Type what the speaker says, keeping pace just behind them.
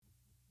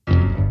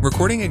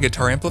Recording a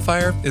guitar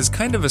amplifier is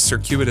kind of a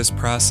circuitous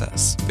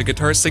process. The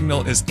guitar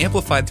signal is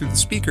amplified through the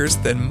speakers,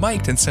 then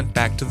mic'd and sent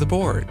back to the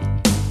board.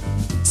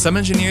 Some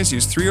engineers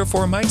use 3 or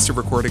 4 mics to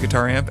record a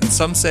guitar amp, and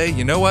some say,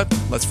 you know what,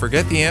 let's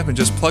forget the amp and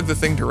just plug the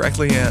thing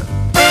directly in.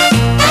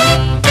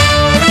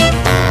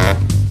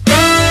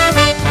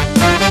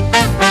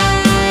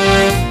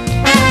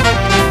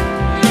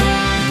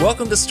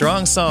 Welcome to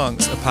Strong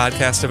Songs, a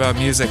podcast about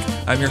music.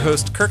 I'm your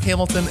host, Kirk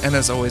Hamilton, and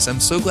as always, I'm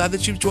so glad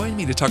that you've joined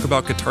me to talk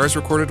about guitars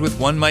recorded with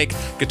 1 mic,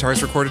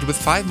 guitars recorded with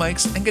 5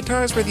 mics, and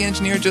guitars where the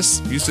engineer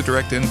just used a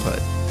direct input.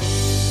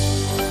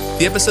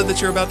 The episode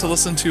that you're about to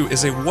listen to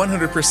is a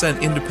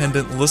 100%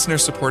 independent,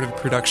 listener-supported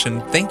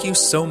production. Thank you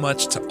so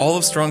much to all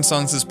of Strong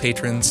Songs'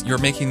 patrons. You're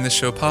making this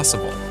show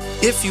possible.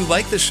 If you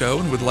like the show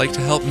and would like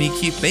to help me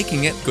keep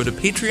making it, go to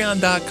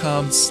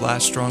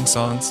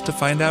patreon.com/strongsongs to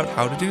find out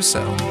how to do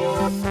so.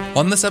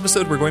 On this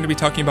episode, we're going to be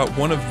talking about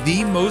one of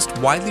the most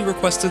widely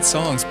requested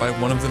songs by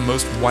one of the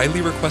most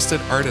widely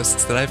requested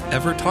artists that I've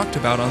ever talked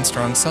about on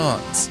Strong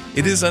Songs.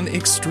 It is an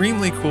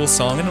extremely cool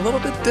song and a little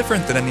bit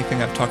different than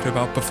anything I've talked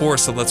about before,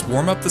 so let's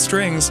warm up the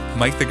strings,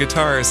 mic the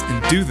guitars,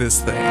 and do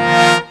this thing.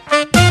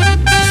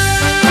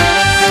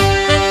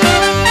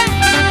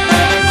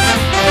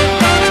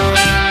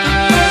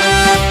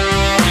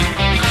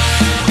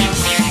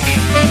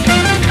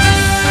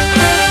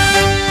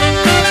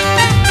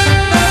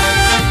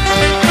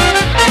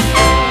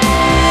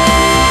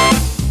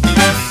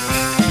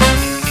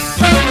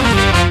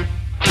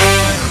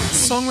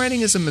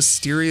 Songwriting is a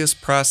mysterious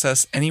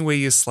process any way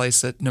you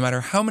slice it. No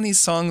matter how many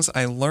songs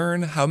I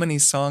learn, how many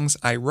songs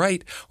I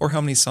write, or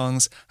how many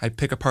songs I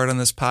pick apart on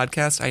this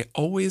podcast, I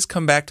always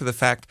come back to the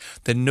fact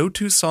that no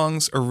 2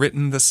 songs are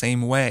written the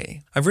same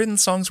way. I've written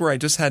songs where I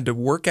just had to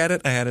work at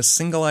it. I had a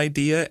single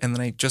idea and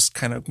then I just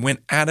kind of went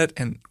at it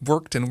and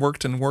worked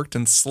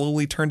and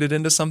slowly turned it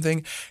into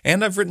something.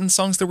 And I've written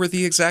songs that were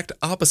the exact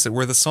opposite,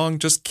 where the song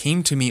just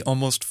came to me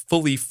almost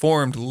fully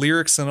formed,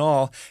 lyrics and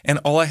all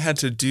I had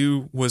to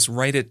do was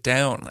write it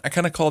down. I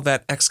kind of call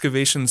that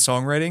excavation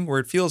songwriting, where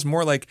it feels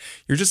more like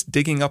you're just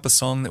digging up a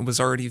song that was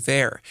already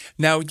there.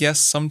 Now, yes,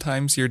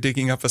 sometimes you're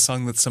digging up a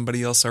song that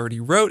somebody else already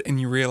wrote and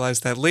you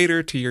realize that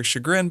later to your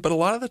chagrin, but a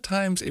lot of the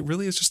times it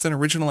really is just an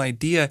original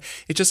idea.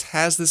 It just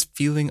has this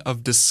feeling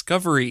of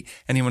discovery.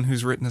 Anyone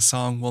who's written a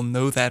song will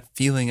know that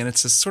feeling, and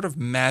it's this sort of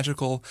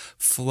magical,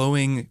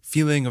 flowing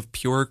feeling of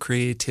pure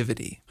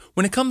creativity.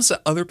 When it comes to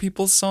other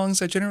people's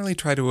songs, I generally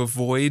try to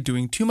avoid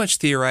doing too much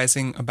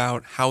theorizing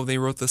about how they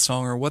wrote the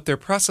song or what their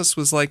process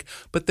was like,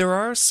 but there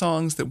are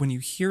songs that when you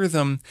hear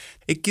them,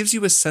 it gives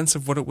you a sense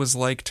of what it was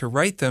like to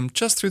write them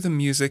just through the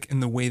music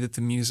and the way that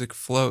the music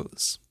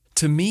flows.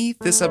 To me,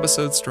 this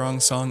episode's Strong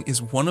Song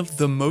is one of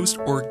the most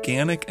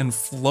organic and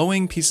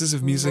flowing pieces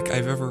of music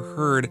I've ever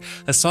heard,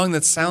 a song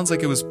that sounds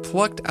like it was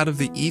plucked out of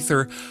the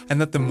ether,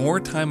 and that the more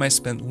time I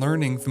spent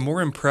learning, the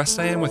more impressed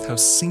I am with how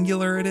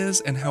singular it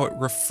is and how it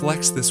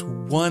reflects this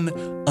one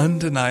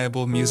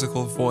undeniable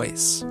musical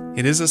voice.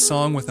 It is a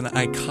song with an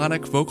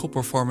iconic vocal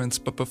performance,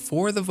 but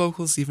before the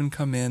vocals even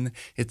come in,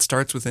 it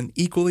starts with an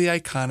equally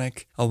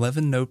iconic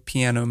 11-note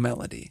piano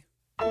melody.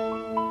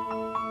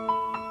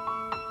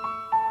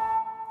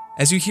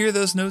 As you hear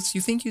those notes,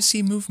 you think you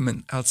see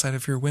movement outside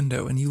of your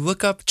window, and you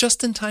look up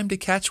just in time to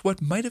catch what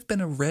might have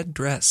been a red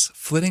dress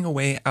flitting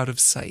away out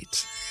of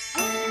sight.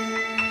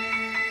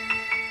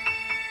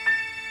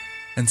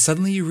 And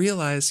suddenly you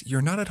realize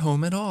you're not at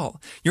home at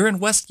all. You're in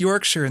West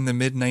Yorkshire in the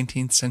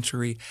mid-19th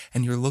century,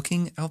 and you're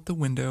looking out the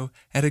window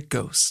at a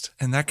ghost,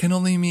 and that can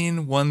only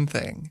mean one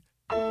thing.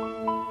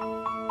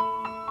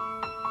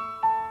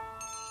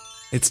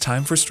 It's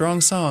time for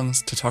Strong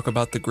Songs to talk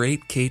about the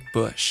great Kate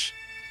Bush.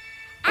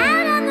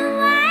 Out on the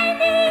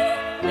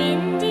winding,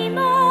 windy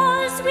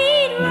moors,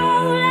 we'd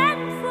roll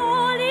and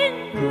fall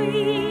in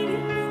green.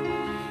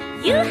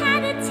 You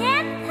had a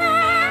temper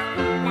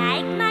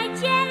like my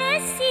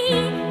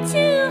jealousy,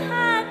 too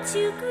hard,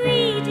 too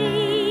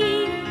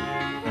greedy.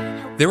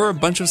 There were a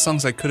bunch of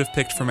songs I could have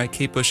picked for my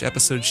Kate Bush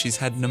episode. She's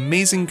had an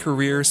amazing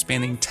career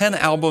spanning 10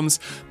 albums,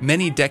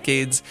 many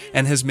decades,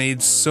 and has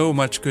made so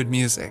much good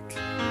music.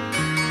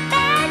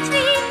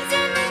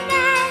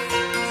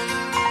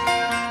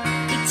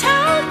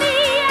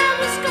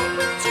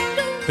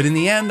 But in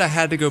the end, I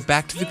had to go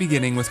back to the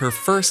beginning with her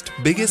first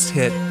biggest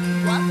hit,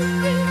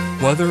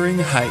 Wuthering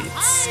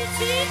Heights.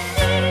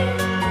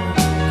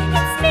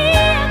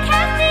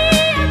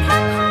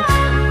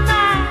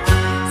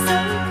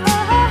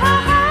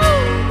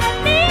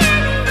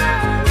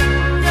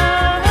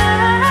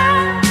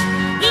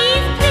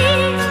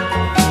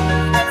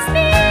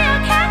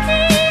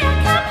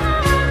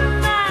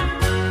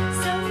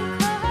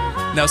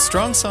 Now,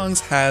 Strong Songs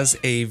has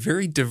a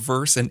very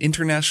diverse and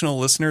international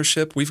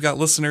listenership. We've got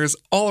listeners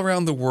all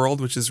around the world,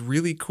 which is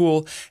really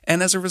cool.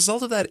 And as a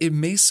result of that, it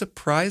may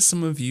surprise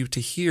some of you to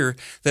hear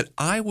that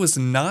I was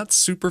not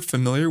super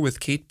familiar with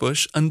Kate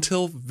Bush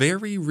until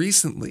very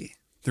recently.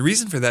 The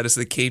reason for that is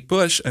that Kate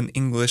Bush, an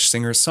English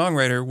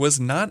singer-songwriter, was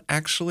not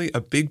actually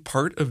a big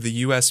part of the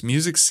US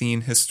music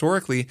scene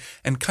historically,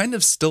 and kind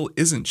of still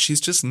isn't.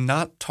 She's just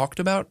not talked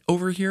about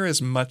over here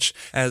as much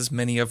as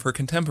many of her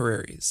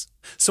contemporaries.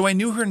 So I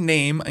knew her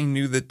name, I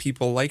knew that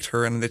people liked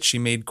her and that she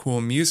made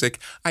cool music.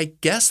 I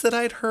guess that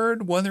I'd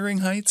heard Wuthering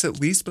Heights at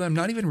least, but I'm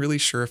not even really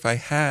sure if I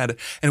had.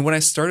 And when I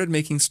started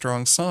making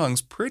Strong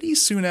Songs, pretty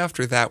soon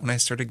after that, when I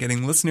started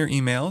getting listener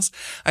emails,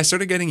 I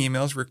started getting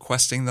emails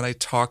requesting that I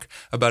talk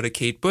about a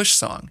Kate Bush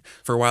song.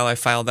 For a while I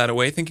filed that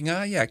away thinking,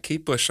 yeah,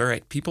 Kate Bush, all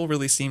right, people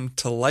really seem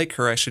to like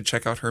her, I should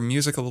check out her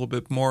music a little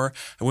bit more.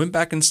 I went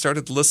back and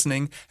started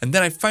listening, and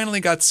then I finally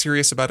got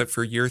serious about it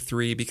for year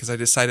 3 because I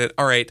decided,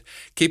 all right,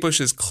 Kate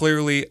Bush is clearly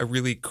a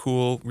really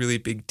cool, really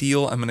big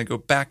deal. I'm going to go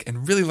back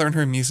and really learn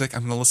her music.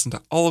 I'm going to listen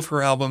to all of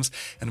her albums,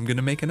 and I'm going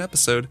to make an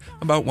episode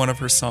about one of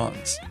her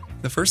songs.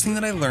 The first thing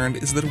that I learned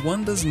is that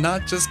one does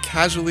not just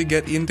casually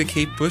get into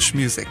Kate Bush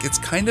music. It's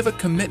kind of a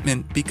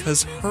commitment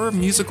because her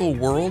musical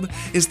world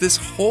is this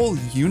whole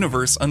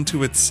universe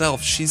unto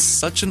itself. She's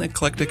such an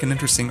eclectic and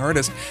interesting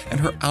artist, and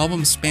her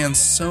album spans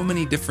so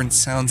many different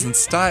sounds and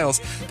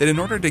styles that in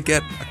order to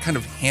get a kind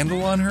of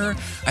handle on her,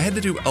 I had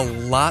to do a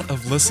lot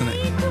of listening.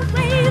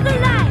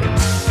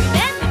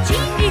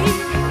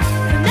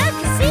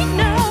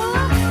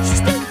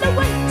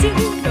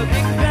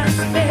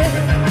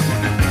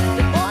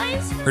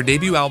 Her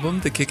debut album,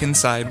 The Kick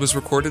Inside, was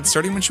recorded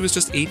starting when she was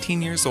just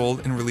 18 years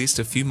old and released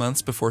a few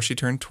months before she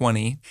turned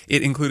 20.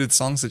 It included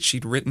songs that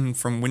she'd written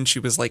from when she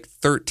was like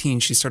 13.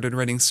 She started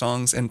writing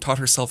songs and taught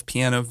herself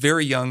piano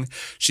very young.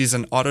 She's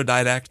an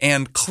autodidact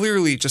and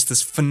clearly just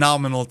this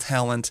phenomenal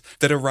talent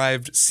that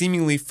arrived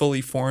seemingly fully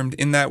formed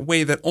in that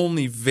way that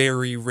only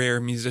very rare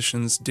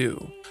musicians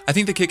do. I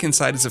think The Kick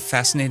Inside is a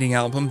fascinating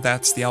album.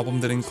 That's the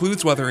album that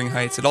includes Wuthering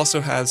Heights. It also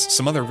has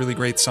some other really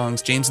great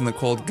songs. James and the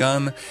Cold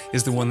Gun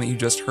is the one that you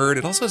just heard.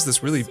 It also has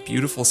this really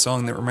beautiful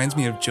song that reminds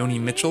me of Joni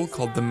Mitchell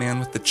called The Man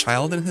with the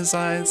Child in His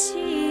Eyes.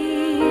 He's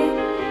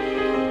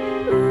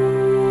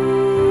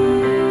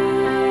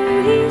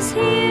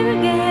here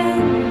again,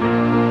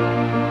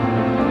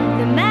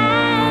 the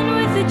man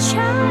with the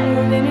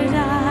child in his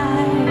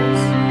eyes.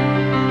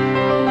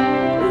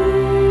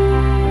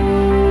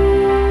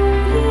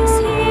 He's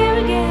here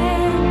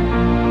again,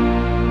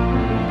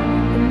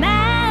 the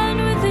man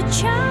with the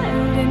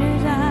child in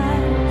his eyes.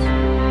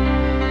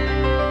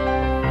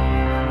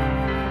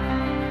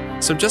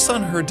 So just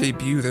on her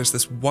debut, there's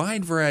this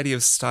wide variety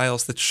of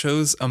styles that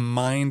shows a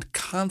mind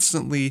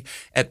constantly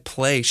at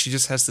play. She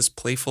just has this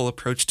playful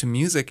approach to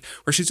music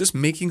where she's just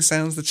making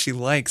sounds that she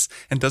likes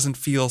and doesn't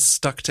feel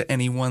stuck to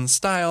any one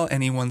style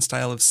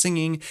of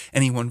singing,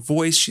 any one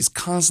voice. She's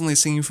constantly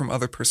singing from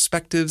other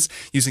perspectives,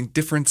 using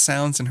different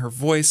sounds in her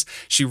voice.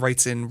 She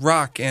writes in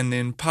rock and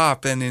in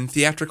pop and in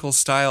theatrical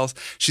styles.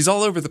 She's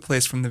all over the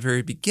place from the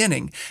very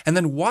beginning. And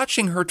then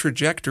watching her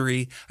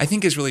trajectory, I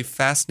think is really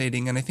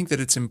fascinating, and I think that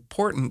it's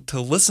important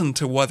to listen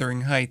to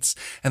Wuthering Heights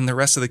and the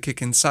rest of The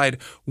Kick Inside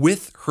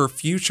with her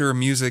future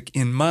music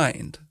in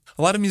mind.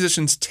 A lot of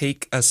musicians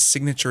take a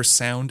signature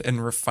sound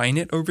and refine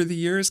it over the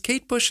years.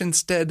 Kate Bush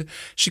instead,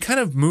 she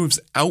kind of moves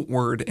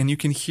outward, and you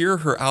can hear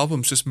her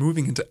albums just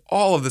moving into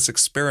all of this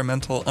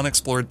experimental,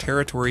 unexplored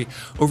territory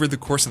over the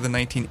course of the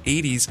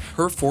 1980s.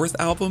 Her 4th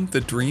album,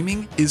 The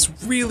Dreaming,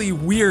 is really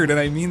weird, and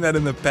I mean that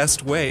in the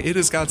best way. It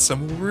has got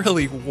some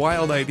really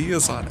wild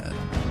ideas on it.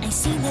 I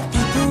see the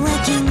people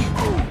working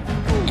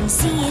and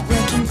see it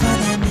working for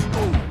them,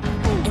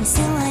 and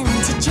so I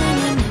want to join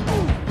in,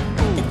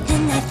 but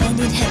then I find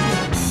it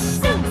heavy.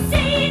 So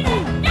say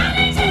that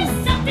knowledge is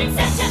something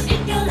special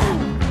in your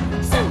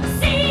life. So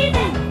say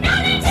that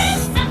knowledge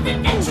is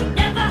something that you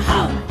never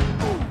hold.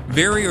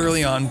 Very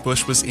early on,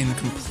 Bush was in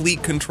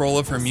complete control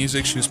of her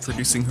music. She was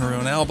producing her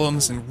own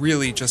albums and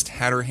really just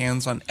had her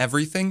hands on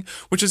everything,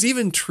 which is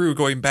even true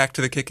going back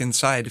to The Kick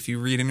Inside. If you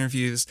read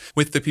interviews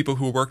with the people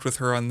who worked with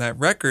her on that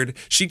record,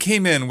 she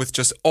came in with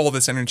just all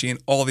this energy and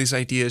all these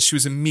ideas. She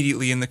was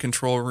immediately in the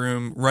control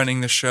room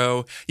running the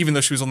show, even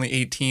though she was only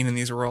 18 and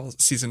these were all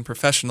seasoned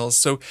professionals.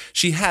 So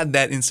she had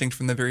that instinct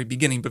from the very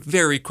beginning, but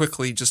very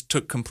quickly just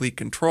took complete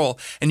control.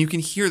 And you can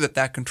hear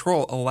that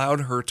control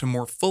allowed her to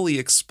more fully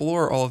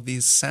explore all of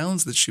these sounds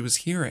that she was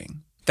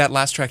hearing. That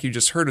last track you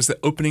just heard is the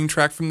opening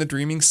track from The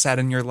Dreaming, Sat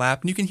in Your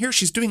Lap, and you can hear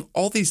she's doing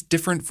all these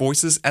different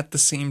voices at the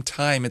same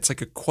time. It's like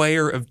a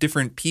choir of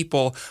different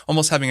people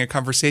almost having a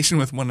conversation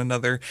with one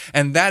another,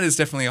 and that is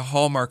definitely a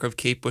hallmark of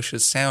Kate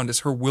Bush's sound,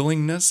 is her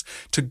willingness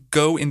to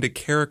go into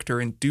character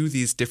and do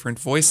these different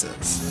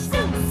voices.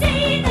 So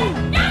say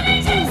that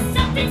knowledge is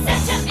something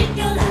special in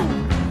your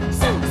life.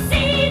 So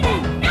say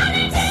that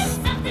knowledge is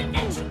something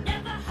that you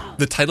never hold.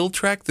 The title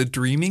track, The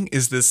Dreaming,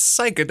 is this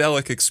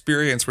psychedelic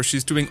experience where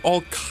she's doing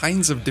all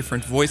kinds of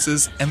different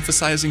voices,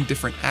 emphasizing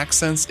different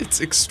accents.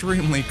 It's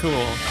extremely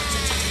cool.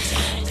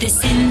 The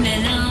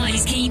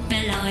symbolize keep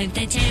alive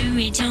the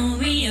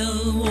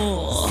territorial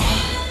war.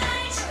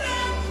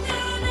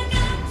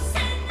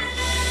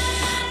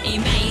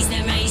 Erase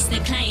the race, the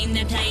claim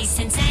the place,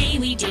 and say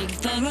we dig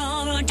for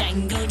ore or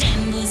dangle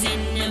dembles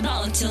in the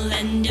pot. throttle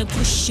and a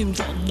push him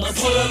from the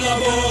pull of the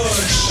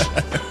bush.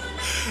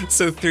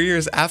 So 3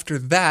 years after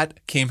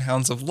that came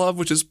Hounds of Love,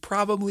 which is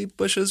probably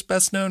Bush's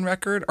best known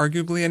record,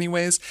 arguably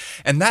anyways.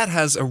 And that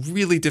has a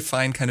really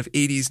defined kind of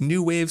 80s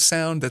new wave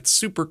sound that's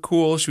super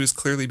cool. She was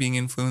clearly being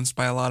influenced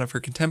by a lot of her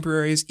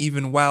contemporaries,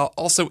 even while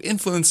also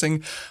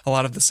influencing a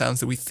lot of the sounds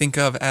that we think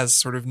of as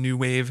sort of new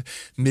wave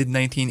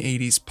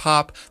mid-1980s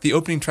pop. The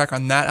opening track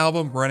on that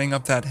album, Running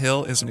Up That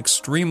Hill, is an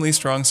extremely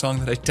strong song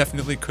that I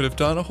definitely could have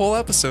done a whole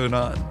episode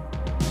on.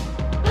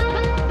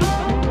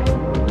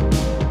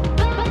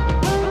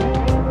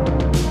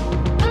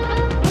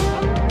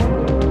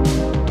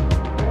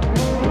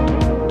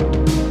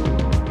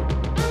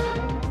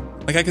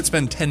 Like, I could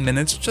spend 10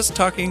 minutes just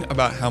talking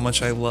about how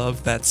much I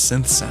love that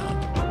synth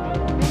sound.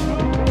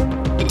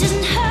 It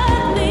doesn't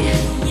hurt me.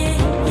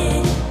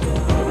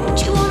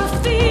 Do you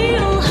wanna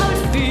feel how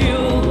it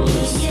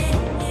feels?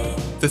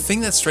 The thing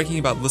that's striking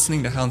about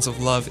listening to Hounds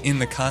of Love in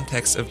the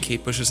context of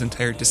Kate Bush's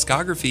entire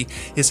discography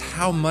is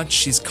how much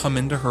she's come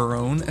into her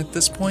own at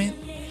this point.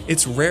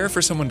 It's rare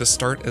for someone to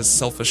start as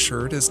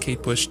self-assured as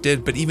Kate Bush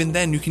did, but even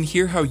then you can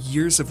hear how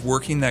years of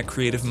working that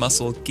creative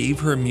muscle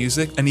gave her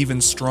music an even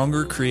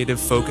stronger creative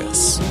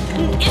focus.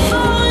 If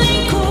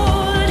only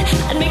could,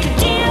 I'd make a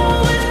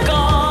deal with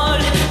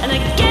God, and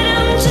I'd get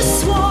him to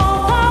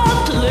swap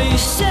our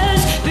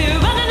places. Be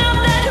running up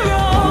that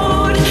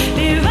road,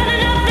 be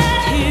running up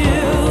that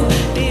hill,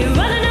 be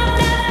running up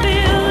that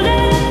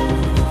building.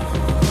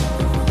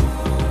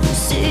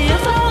 See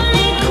if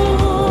only could.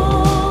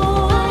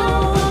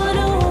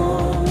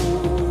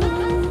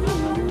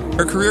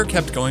 Her career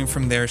kept going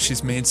from there.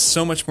 She's made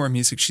so much more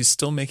music. She's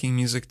still making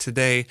music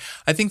today.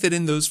 I think that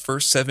in those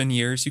first 7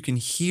 years, you can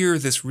hear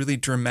this really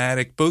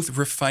dramatic, both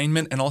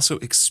refinement and also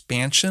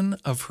expansion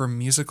of her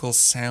musical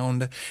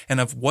sound and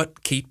of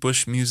what Kate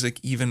Bush music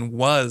even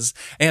was.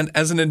 And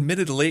as an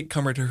admitted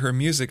latecomer to her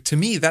music, to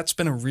me, that's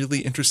been a really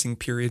interesting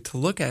period to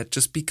look at,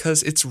 just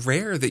because it's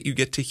rare that you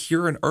get to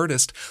hear an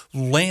artist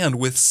land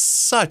with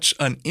such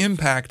an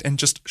impact and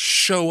just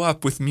show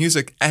up with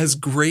music as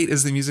great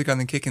as the music on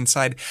The Kick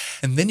Inside.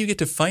 And then you get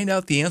to find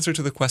out the answer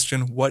to the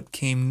question, what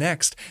came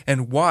next,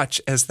 and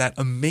watch as that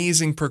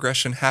amazing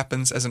progression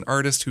happens as an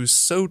artist who's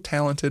so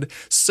talented,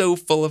 so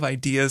full of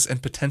ideas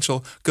and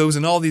potential, goes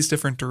in all these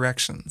different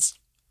directions.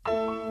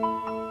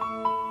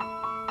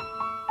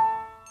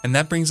 And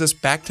that brings us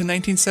back to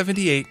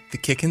 1978, The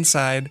Kick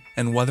Inside,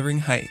 and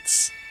Wuthering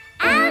Heights.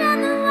 Out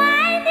on the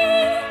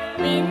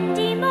winding,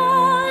 windy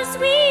moors,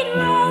 we'd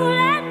roll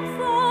and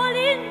fall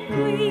in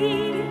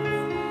grief.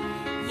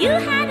 You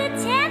had a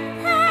temper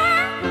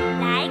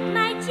like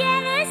my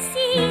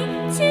jealousy,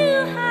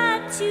 too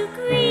hard, too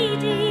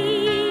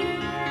greedy.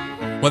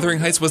 Wuthering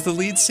Heights was the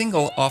lead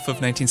single off of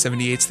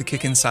 1978's The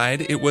Kick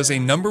Inside. It was a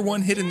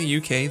 #1 hit in the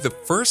UK, the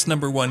first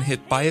 #1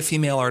 hit by a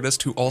female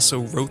artist who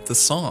also wrote the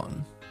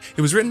song.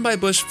 It was written by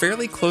Bush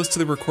fairly close to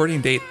the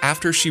recording date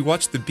after she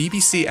watched the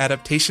BBC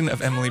adaptation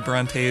of Emily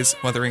Bronte's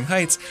Wuthering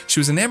Heights. She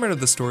was enamored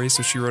of the story,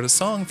 so she wrote a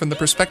song from the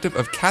perspective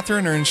of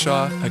Catherine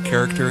Earnshaw, a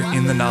character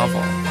in the novel.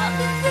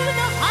 Walking through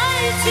the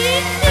heights,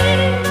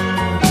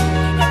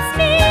 it's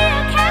me,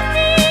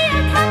 Kathy,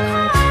 I come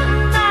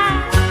home,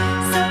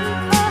 I'm so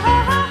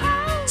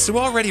cold. So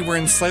already we're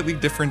in slightly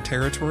different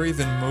territory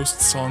than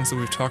most songs that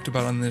we've talked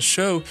about on this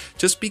show,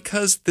 just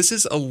because this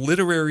is a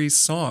literary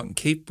song.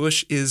 Kate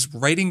Bush is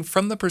writing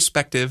from the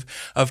perspective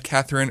of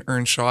Catherine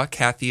Earnshaw,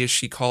 Kathy as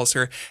she calls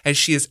her, as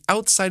she is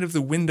outside of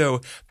the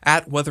window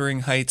at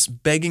Wuthering Heights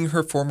begging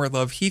her former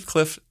love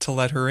Heathcliff to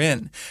let her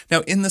in.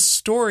 Now in the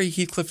story,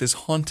 Heathcliff is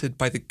haunted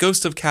by the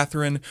ghost of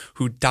Catherine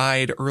who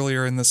died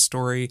earlier in the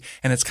story,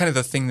 and it's kind of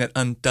the thing that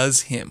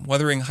undoes him.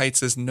 Wuthering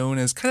Heights is known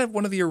as kind of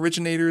one of the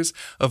originators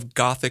of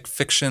Gothic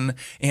fiction,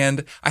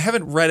 and I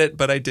haven't read it,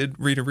 but I did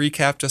read a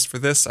recap just for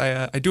this.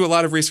 I do a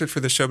lot of research for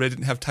the show, but I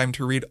didn't have time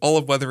to read all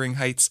of Wuthering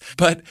Heights.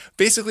 But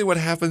basically what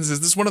happens is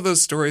this is one of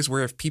those stories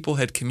where if people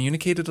had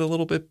communicated a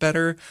little bit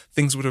better,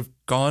 things would have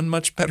gone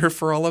much better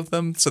for all of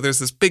them. So there's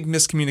this big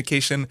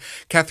miscommunication.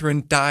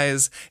 Catherine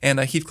dies, and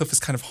Heathcliff is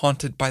kind of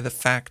haunted by the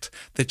fact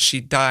that she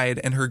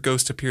died, and her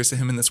ghost appears to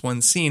him in this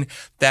one scene.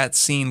 That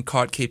scene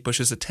caught Kate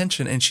Bush's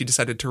attention, and she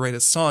decided to write a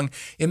song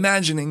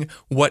imagining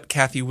what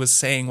Kathy was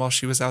saying while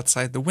she was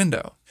outside the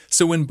window.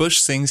 So when Bush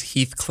sings,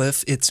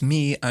 "Heathcliff, it's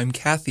me, I'm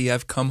Kathy,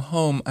 I've come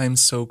home, I'm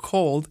so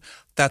cold,"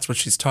 that's what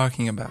she's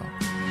talking about.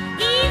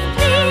 It's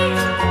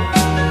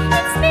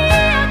me,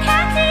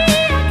 Kathy,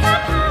 I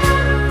come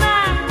home,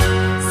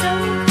 I'm so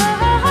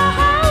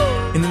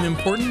cold. In an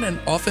important and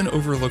often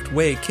overlooked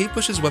way, Kate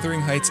Bush's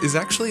Wuthering Heights is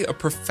actually a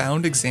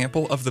profound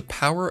example of the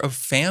power of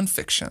fan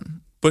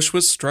fiction. Bush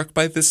was struck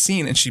by this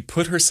scene, and she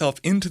put herself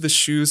into the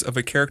shoes of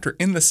a character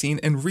in the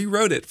scene and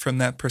rewrote it from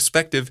that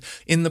perspective,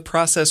 in the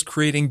process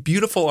creating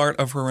beautiful art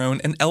of her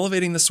own and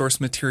elevating the source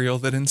material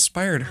that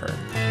inspired her.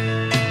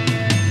 Ooh,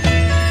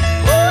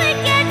 it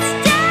gets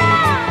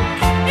dark,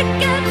 it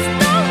gets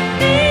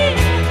lonely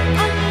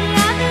on the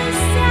other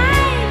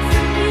side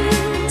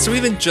from you. So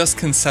even just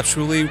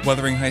conceptually,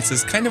 Wuthering Heights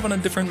is kind of on a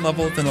different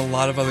level than a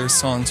lot of other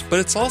songs, but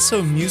it's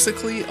also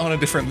musically on a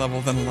different level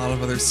than a lot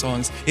of other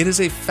songs. It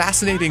is a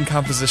fascinating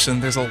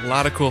composition. There's a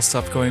lot of cool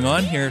stuff going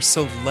on here,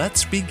 so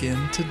let's begin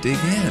to dig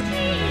in.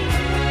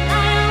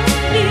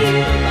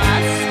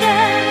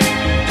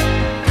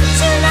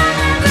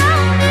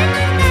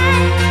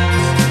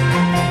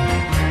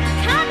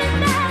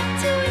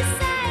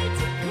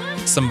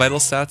 Some vital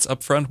stats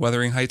up front.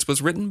 Wuthering Heights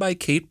was written by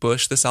Kate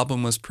Bush. This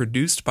album was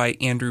produced by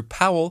Andrew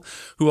Powell,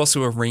 who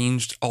also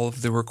arranged all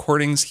of the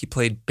recordings. He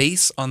played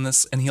bass on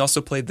this, and he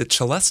also played the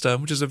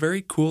celesta, which is a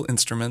very cool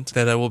instrument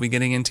that I will be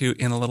getting into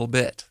in a little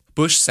bit.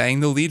 Bush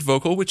sang the lead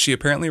vocal, which she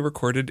apparently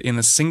recorded in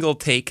a single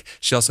take.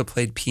 She also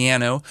played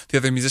piano. The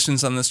other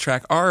musicians on this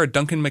track are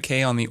Duncan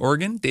McKay on the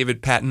organ,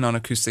 David Patton on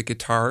acoustic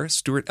guitar,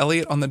 Stuart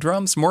Elliott on the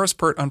drums, Morris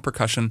Pert on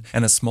percussion,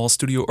 and a small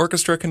studio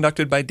orchestra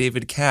conducted by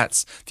David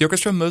Katz. The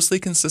orchestra mostly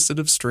consisted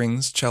of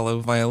strings, cello,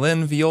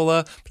 violin,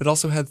 viola, but it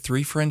also had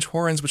 3 French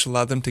horns, which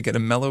allowed them to get a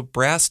mellow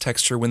brass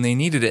texture when they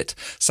needed it.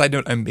 Side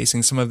note, I'm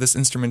basing some of this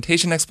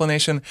instrumentation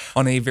explanation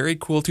on a very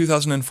cool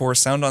 2004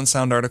 Sound on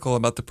Sound article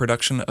about the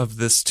production of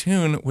this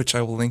tune, which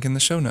I will link in the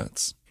show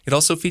notes. It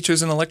also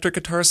features an electric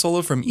guitar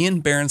solo from Ian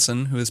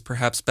Berenson, who is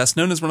perhaps best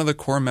known as one of the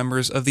core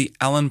members of the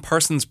Alan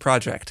Parsons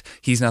Project.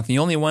 He's not the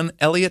only one.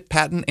 Elliott,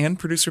 Patton, and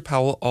producer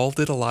Powell all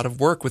did a lot of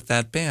work with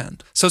that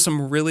band. So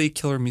some really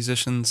killer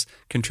musicians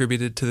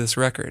contributed to this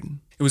record.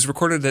 It was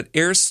recorded at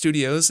Air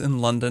Studios in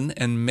London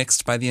and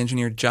mixed by the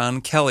engineer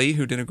John Kelly,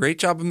 who did a great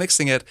job of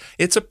mixing it.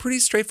 It's a pretty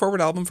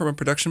straightforward album from a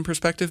production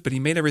perspective, but he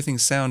made everything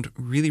sound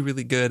really,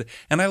 really good.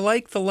 And I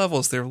like the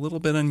levels. They're a little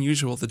bit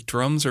unusual. The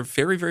drums are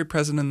very, very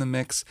present in the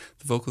mix.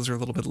 The vocals are a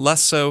little bit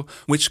less so,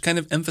 which kind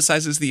of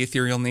emphasizes the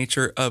ethereal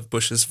nature of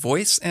Bush's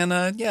voice. And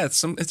it's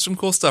some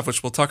cool stuff,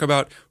 which we'll talk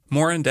about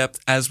more in depth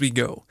as we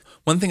go.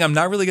 One thing I'm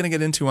not really going to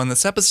get into on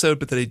this episode,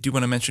 but that I do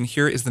want to mention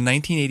here is the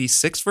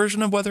 1986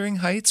 version of Wuthering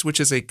Heights, which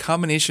is a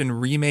combination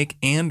remake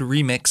and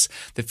remix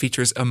that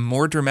features a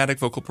more dramatic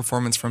vocal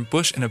performance from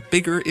Bush and a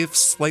bigger, if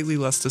slightly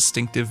less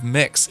distinctive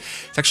mix.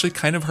 It's actually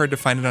kind of hard to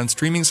find it on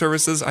streaming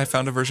services. I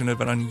found a version of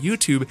it on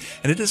YouTube,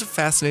 and it is a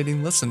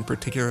fascinating listen,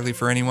 particularly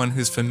for anyone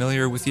who's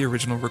familiar with the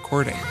original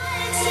recording.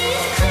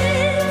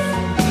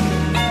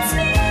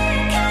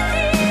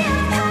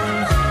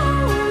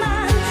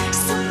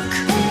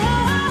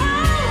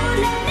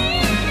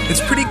 It's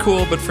pretty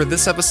cool, but for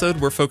this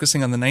episode, we're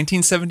focusing on the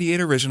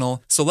 1978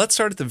 original, so let's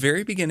start at the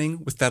very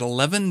beginning with that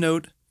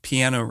 11-note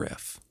piano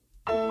riff.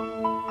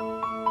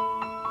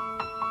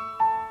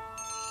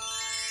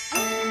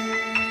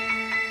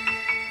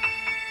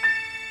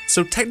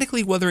 So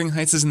technically, Wuthering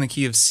Heights is in the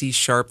key of C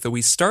sharp, though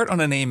we start on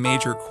an A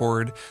major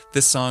chord.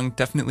 This song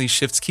definitely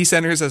shifts key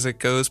centers as it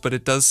goes, but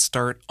it does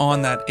start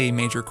on that A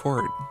major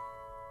chord.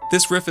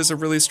 This riff is a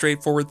really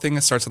straightforward thing.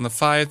 It starts on the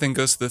 5, then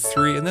goes to the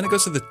 3, and then it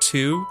goes to the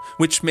 2,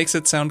 which makes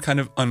it sound kind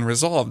of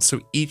unresolved. So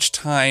each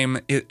time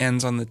it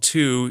ends on the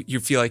 2,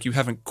 you feel like you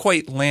haven't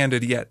quite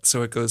landed yet.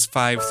 So it goes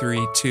 5,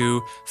 3,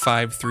 2,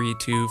 5, 3,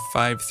 2,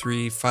 5,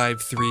 3,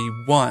 5, 3,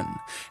 1.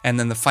 And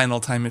then the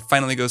final time it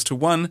finally goes to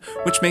 1,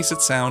 which makes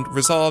it sound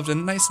resolved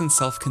and nice and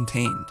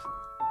self-contained.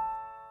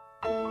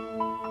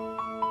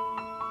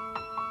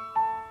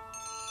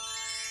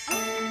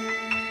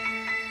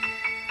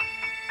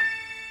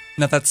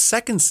 Now that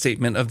second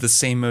statement of the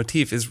same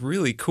motif is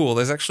really cool.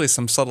 There's actually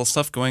some subtle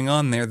stuff going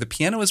on there. The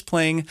piano is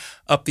playing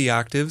up the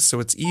octaves, so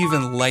it's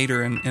even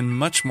lighter and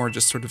much more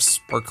just sort of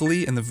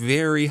sparkly in the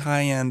very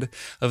high end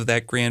of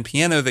that grand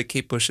piano that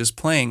Kate Bush is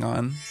playing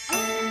on.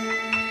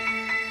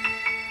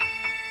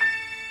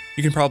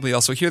 You can probably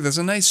also hear there's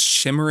a nice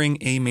shimmering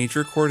A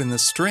major chord in the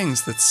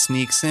strings that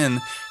sneaks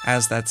in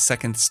as that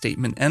second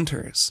statement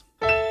enters.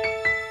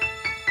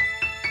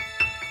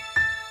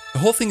 The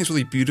whole thing is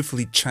really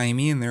beautifully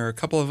chimey, and there are a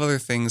couple of other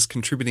things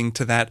contributing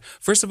to that.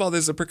 First of all,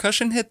 there's a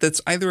percussion hit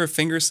that's either a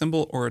finger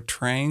cymbal or a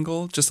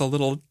triangle, just a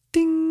little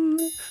ding,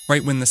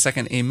 right when the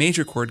second A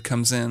major chord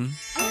comes in.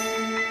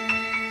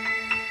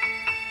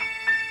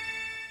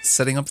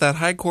 Setting up that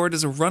high chord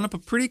is a run-up, a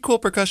pretty cool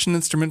percussion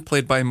instrument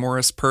played by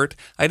Morris Pert.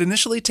 I'd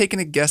initially taken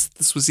a guess that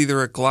this was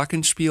either a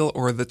glockenspiel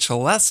or the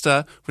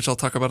celesta, which I'll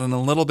talk about in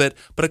a little bit,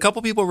 but a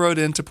couple people wrote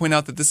in to point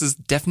out that this is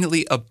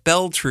definitely a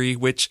bell tree,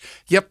 which,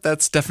 yep,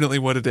 that's definitely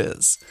what it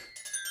is.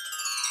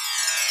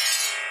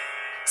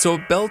 So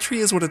a bell tree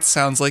is what it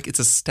sounds like. It's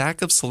a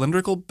stack of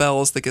cylindrical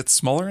bells that get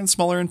smaller and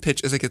smaller in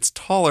pitch as it gets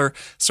taller,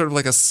 sort of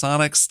like a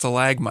sonic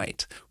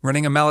stalagmite.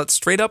 Running a mallet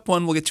straight up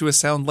one will get you a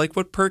sound like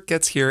what Pert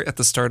gets here at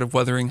the start of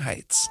Wuthering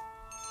Heights.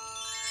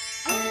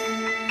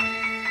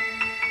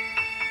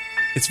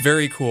 It's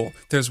very cool.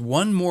 There's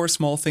one more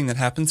small thing that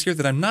happens here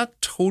that I'm not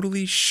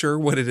totally sure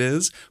what it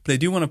is, but I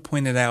do want to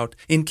point it out.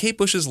 In Kate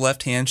Bush's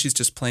left hand, she's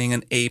just playing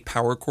an A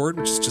power chord,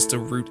 which is just a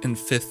root and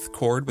fifth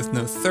chord with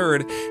no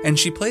third, and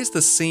she plays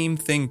the same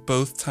thing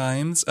both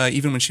times,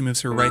 even when she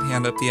moves her right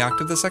hand up the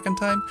octave the second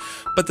time.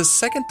 But the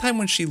second time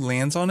when she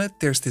lands on it,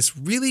 there's this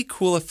really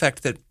cool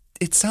effect that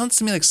it sounds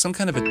to me like some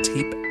kind of a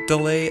tape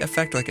delay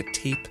effect, like a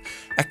tape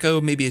echo,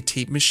 maybe a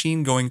tape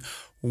machine going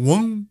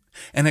whoom,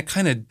 and it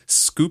kind of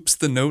scoops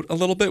the note a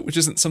little bit, which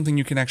isn't something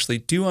you can actually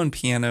do on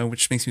piano,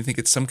 which makes me think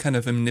it's some kind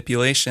of a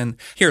manipulation.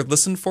 Here,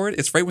 listen for it.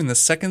 It's right when the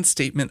second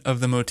statement of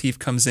the motif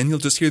comes in. You'll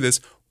just hear this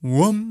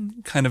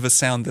whoom kind of a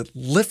sound that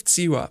lifts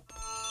you up.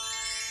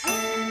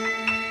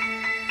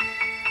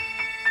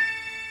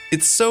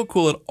 It's so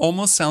cool. It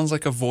almost sounds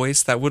like a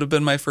voice. That would have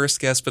been my first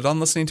guess, but on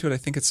listening to it, I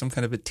think it's some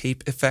kind of a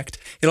tape effect.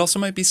 It also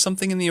might be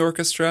something in the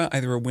orchestra,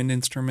 either a wind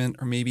instrument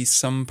or maybe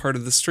some part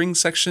of the string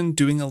section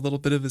doing a little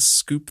bit of a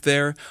scoop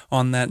there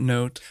on that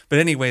note. But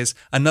anyways,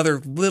 another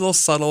little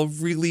subtle,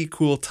 really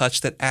cool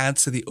touch that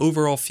adds to the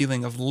overall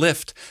feeling of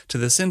lift to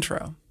this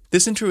intro.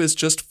 This intro is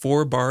just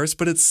 4 bars,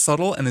 but it's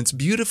subtle and it's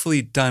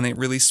beautifully done. It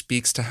really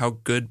speaks to how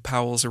good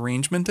Powell's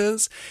arrangement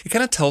is. It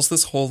kind of tells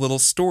this whole little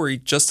story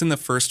just in the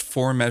first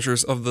 4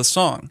 measures of the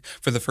song.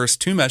 For the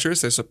first 2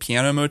 measures, there's a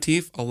piano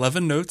motif,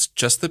 11 notes,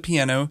 just the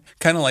piano,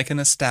 kind of like an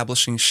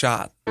establishing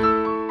shot.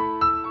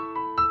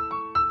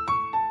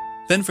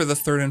 Then for the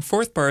 3rd and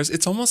 4th bars,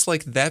 it's almost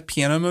like that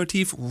piano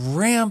motif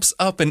ramps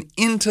up and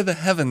into the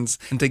heavens.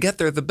 And to get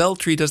there, the bell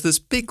tree does this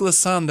big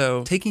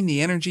glissando, taking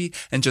the energy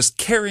and just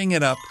carrying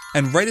it up.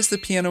 And right as the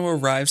piano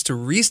arrives to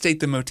restate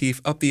the motif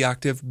up the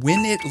octave,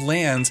 when it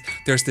lands,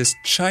 there's this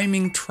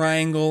chiming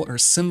triangle or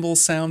cymbal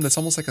sound that's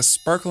almost like a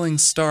sparkling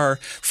star,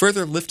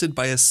 further lifted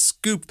by a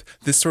scoop,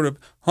 this sort of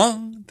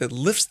hung that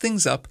lifts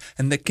things up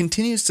and that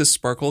continues to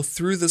sparkle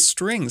through the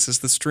strings as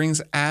the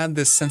strings add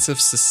this sense of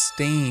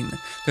sustain.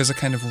 There's a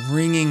kind of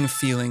ringing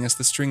feeling as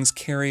the strings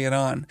carry it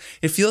on.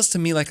 It feels to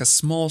me like a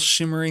small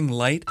shimmering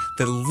light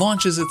that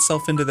launches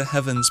itself into the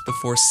heavens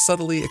before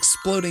subtly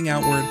exploding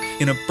outward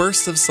in a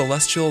burst of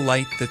celestial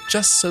light that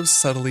just so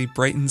subtly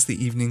brightens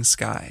the evening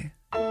sky.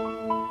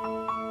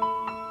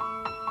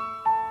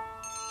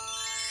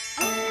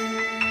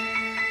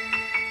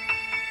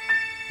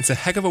 It's a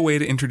heck of a way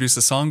to introduce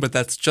a song, but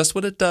that's just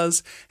what it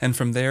does, and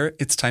from there,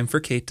 it's time for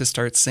Kate to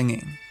start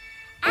singing.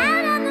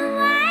 Out on the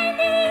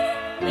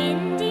windy,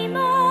 windy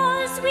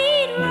moors,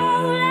 we'd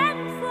roll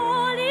and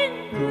fall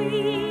in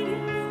grief.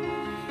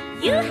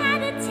 You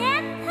had a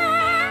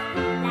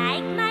temper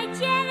like my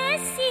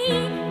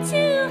jealousy,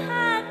 too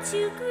hard,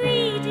 too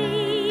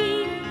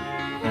greedy.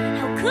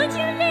 How could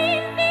you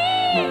leave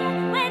me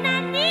when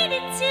I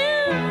needed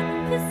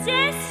to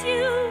possess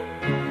you?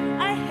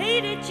 I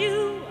hated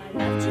you,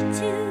 I loved you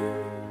too.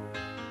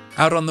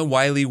 Out on the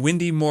wily,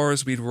 windy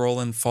moors, we'd roll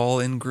and fall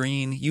in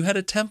green. You had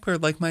a temper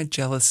like my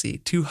jealousy,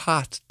 too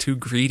hot, too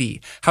greedy.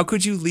 How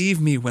could you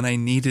leave me when I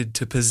needed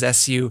to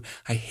possess you?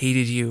 I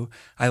hated you.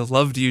 I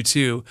loved you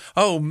too.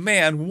 Oh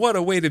man, what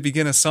a way to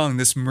begin a song.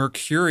 This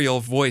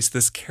mercurial voice,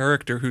 this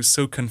character who's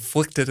so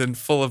conflicted and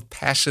full of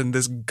passion,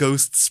 this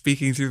ghost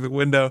speaking through the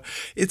window.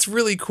 It's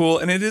really cool,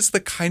 and it is the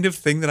kind of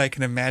thing that I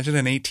can imagine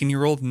an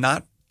 18-year-old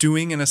not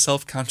doing in a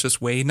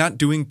self-conscious way, not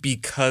doing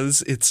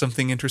because it's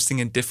something interesting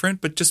and different,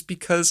 but just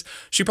because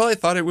she probably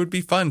thought it would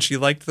be fun. She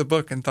liked the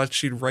book and thought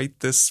she'd write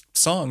this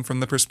song from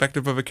the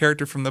perspective of a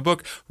character from the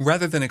book,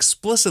 rather than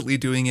explicitly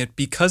doing it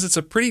because it's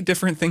a pretty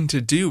different thing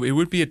to do. It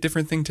would be a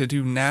different thing to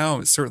do now.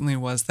 It certainly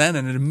was then,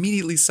 and it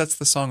immediately sets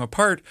the song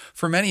apart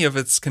for many of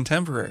its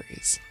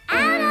contemporaries.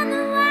 Out on the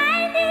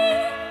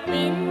windy,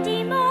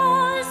 windy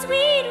moors,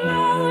 we'd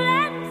roll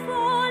and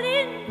fall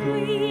in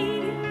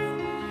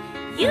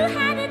grief. You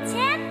had a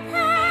temper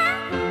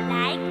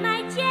like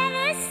my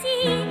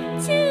jealousy,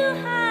 too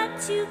hard,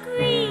 too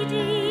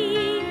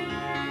greedy.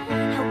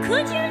 How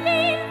could you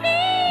leave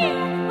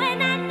me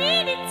when I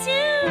needed to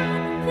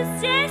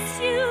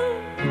possess you?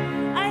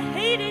 I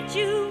hated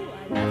you,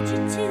 I loved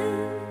you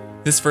too.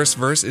 This first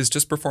verse is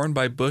just performed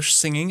by Bush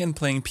singing and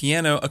playing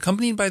piano,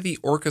 accompanied by the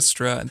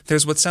orchestra.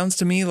 There's what sounds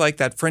to me like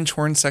that French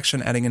horn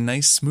section adding a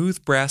nice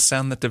smooth brass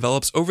sound that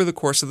develops over the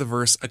course of the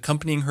verse,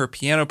 accompanying her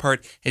piano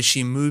part as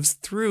she moves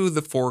through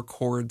the 4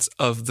 chords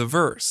of the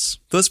verse.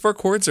 Those 4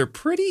 chords are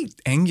pretty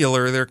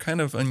angular. They're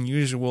kind of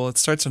unusual. It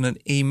starts on an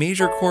A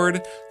major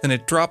chord, then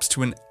it drops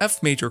to an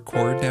F major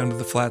chord down to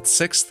the flat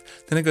 6th,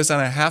 then it goes down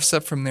a half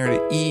step from there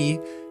to E,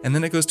 and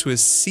then it goes to a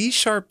C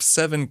sharp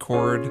 7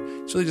 chord.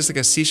 It's really just like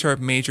a C sharp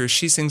major.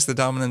 She sings the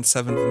dominant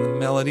 7th in the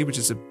melody, which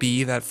is a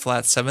B, that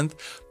flat 7th.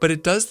 But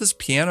it does this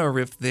piano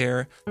riff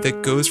there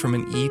that goes from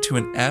an E to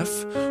an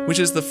F, which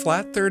is the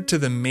flat 3rd to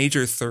the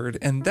major 3rd.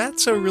 And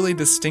that's a really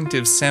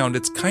distinctive sound.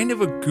 It's kind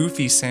of a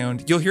goofy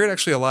sound. You'll hear it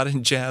actually a lot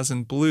in jazz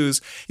and blues.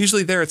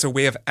 Usually there it's a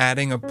way of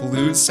adding a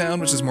blues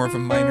sound, which is more of a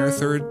minor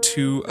 3rd,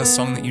 to a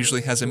song that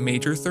usually has a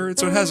major 3rd.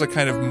 So it has a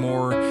kind of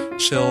more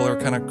chill or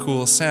kind of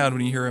cool sound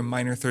when you hear a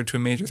minor 3rd to a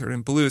major 3rd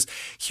in blues.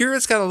 Here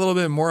it's got a little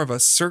bit more of a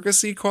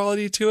circusy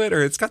quality to it,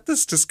 or it's got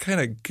this just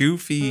kind of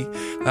goofy,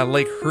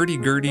 like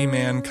hurdy-gurdy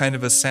man kind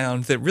of a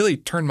sound that really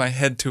turned my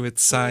head to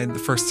its side the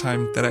first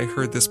time that I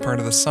heard this part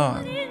of the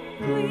song.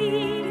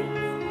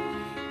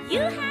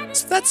 You had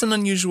This That's an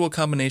unusual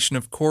combination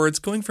of chords.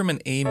 Going from an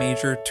A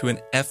major to an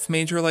F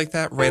major like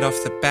that right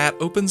off the bat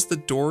opens the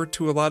door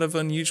to a lot of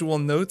unusual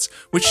notes,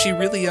 which she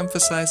really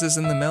emphasizes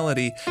in the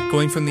melody.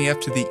 Going from the F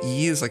to the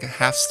E is like a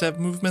half-step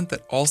movement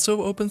that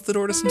also opens the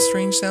door to some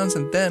strange sounds,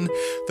 and then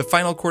the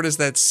final chord is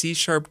that C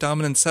sharp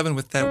dominant 7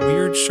 with that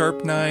weird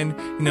sharp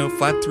 9,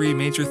 flat 3,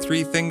 major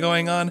 3 thing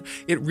going on.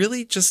 It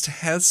really just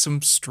has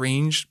some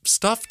strange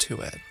stuff to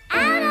it.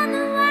 Out on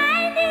the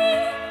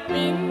windy,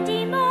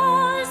 windy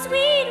moors,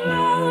 we'd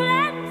roll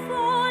and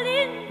fall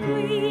in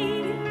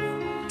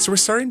grief. So we're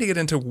starting to get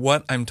into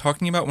what I'm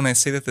talking about when I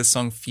say that this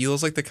song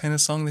feels like the kind of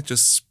song that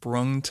just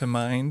sprung to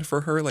mind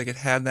for her, like it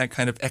had that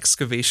kind of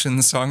excavation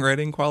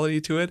songwriting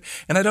quality to it.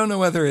 And I don't know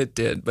whether it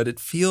did, but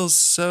it feels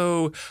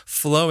so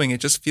flowing.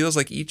 It just feels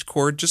like each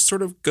chord just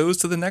sort of goes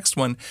to the next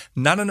one,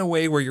 not in a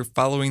way where you're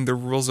following the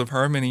rules of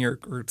harmony or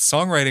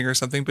songwriting or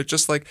something, but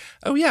just like,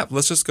 oh yeah,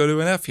 let's just go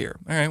to an F here.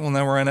 All right, well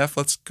now we're on F,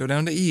 let's go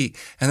down to E.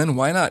 And then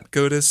why not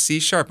go to C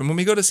sharp? And when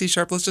we go to C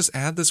sharp, let's just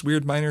add this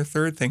weird minor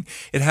third thing.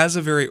 It has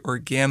a very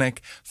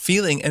organic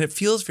feeling, and it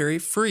feels very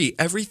free.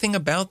 Everything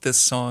about this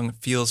song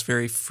feels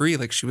very free,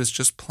 like she was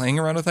just playing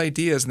around with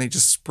ideas and they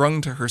just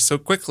sprung to her so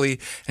quickly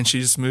and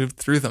she just moved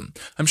through them.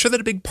 I'm sure that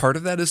a big part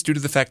of that is due to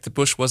the fact that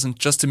Bush wasn't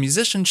just a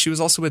musician, she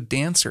was also a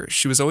dancer.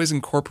 She was always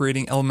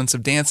incorporating elements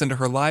of dance into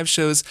her live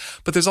shows,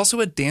 but there's also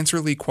a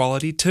dancerly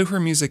quality to her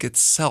music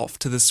itself,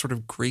 to this sort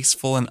of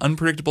graceful and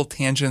unpredictable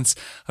tangents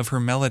of her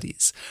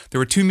melodies. There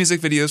were 2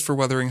 music videos for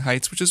Wuthering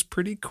Heights, which is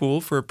pretty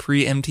cool for a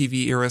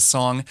pre-MTV era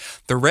song.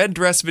 The red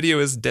dress video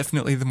is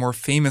definitely the more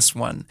famous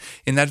one.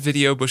 In that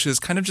video, Bush is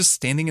kind of just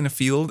standing in a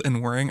field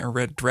and wearing a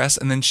red dress,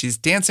 and then she's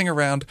dancing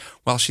around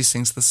while she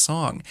sings the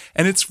song.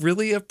 And it's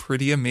really a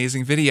pretty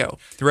amazing video.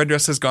 The red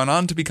dress has gone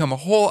on to become a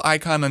whole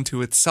icon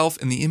unto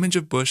itself, and the image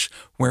of Bush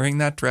wearing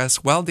that dress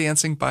while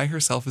dancing by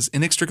herself is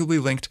inextricably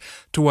linked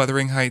to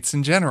Wuthering Heights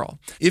in general.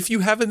 If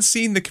you haven't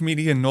seen the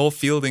comedian Noel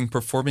Fielding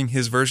performing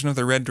his version of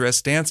the red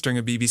dress dance during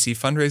a BBC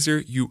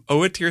fundraiser, you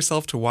owe it to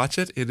yourself to watch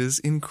it. It is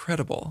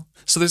incredible.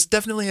 So there's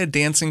definitely a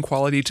dancing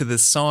quality to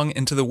this song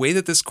and to the way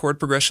that this chord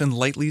progression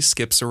lightly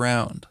skips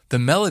around. The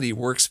melody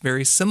works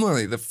very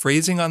similarly. The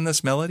phrasing on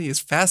this melody is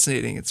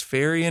fascinating. It's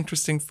very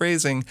interesting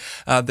phrasing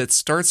that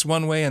starts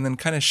one way and then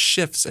kind of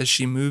shifts as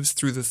she moves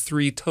through the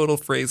 3 total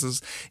phrases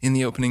in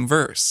the opening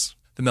verse.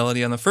 The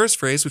melody on the first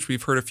phrase, which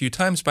we've heard a few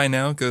times by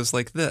now, goes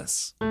like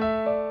this.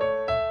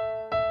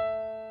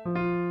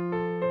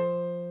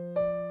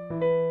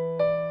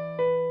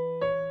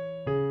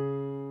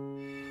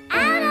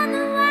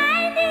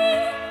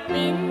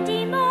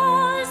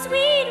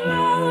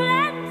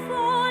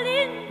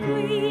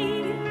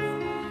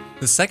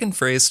 The second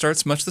phrase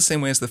starts much the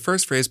same way as the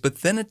first phrase, but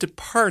then it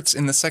departs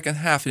in the second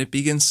half and it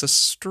begins to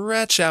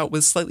stretch out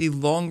with slightly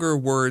longer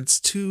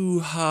words. Too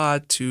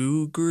hot,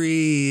 too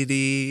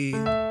greedy.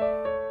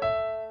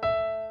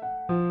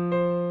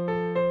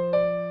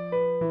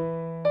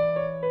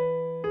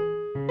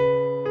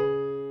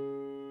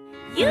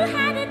 You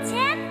had a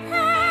temper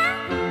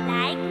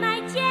like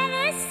my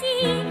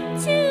jealousy,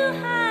 too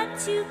hot,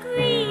 too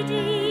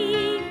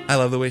greedy. I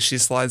love the way she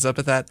slides up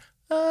at that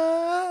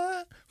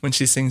when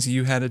she sings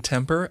You Had a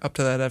Temper up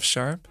to that F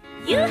sharp.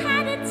 You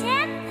had a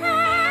temper.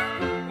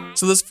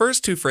 So those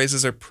first 2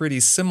 phrases are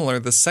pretty similar.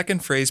 The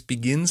second phrase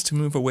begins to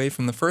move away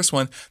from the first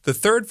one. The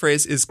third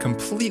phrase is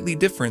completely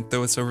different,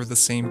 though it's over the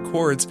same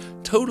chords.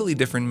 Totally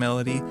different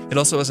melody. It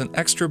also has an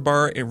extra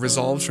bar. It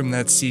resolves from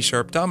that C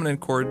sharp dominant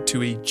chord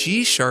to a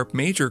G sharp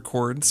major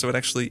chord, so it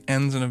actually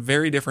ends in a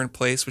very different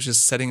place, which is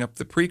setting up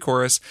the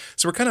pre-chorus.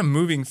 So we're kind of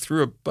moving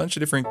through a bunch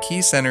of different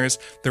key centers.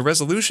 The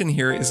resolution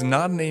here is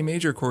not an A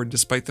major chord,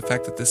 despite the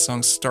fact that this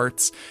song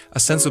starts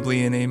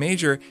ostensibly in A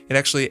major. It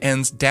actually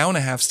ends down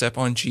a half step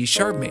on G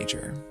sharp major.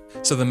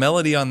 So the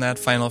melody on that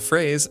final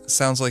phrase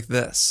sounds like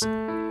this. How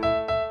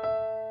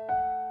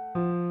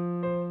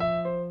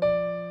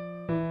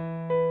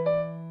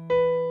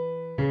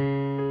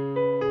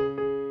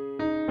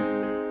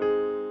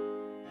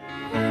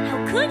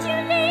could you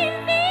leave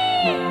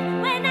me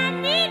when I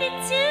needed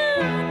to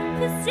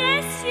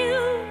possess you?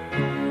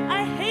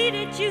 I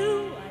hated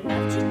you, I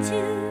loved you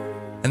too.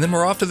 And then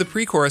we're off to the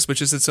pre-chorus,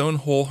 which is its own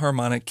whole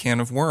harmonic can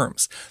of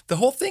worms. The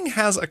whole thing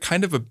has a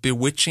kind of a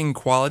bewitching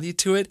quality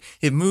to it.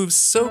 It moves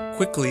so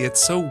quickly,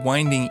 it's so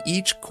winding.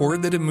 Each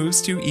chord that it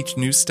moves to, each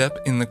new step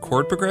in the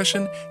chord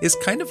progression is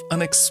kind of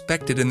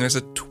unexpected, and there's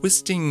a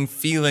twisting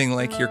feeling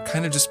like you're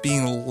kind of just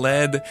being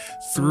led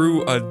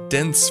through a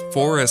dense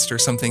forest or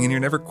something, and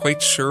you're never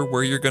quite sure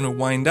where you're going to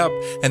wind up.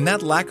 And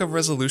that lack of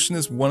resolution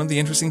is one of the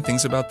interesting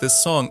things about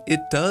this song. It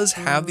does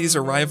have these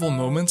arrival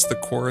moments. The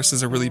chorus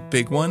is a really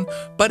big one,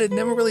 but it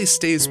never really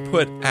stays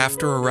put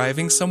after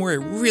arriving somewhere. It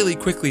really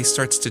quickly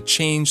starts to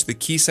change. The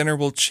key center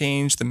will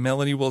change. The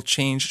melody will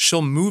change.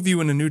 She'll move you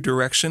in a new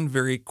direction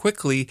very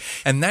quickly,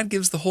 and that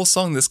gives the whole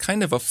song this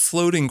kind of a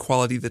floating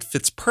quality that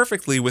fits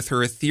perfectly with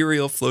her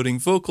ethereal floating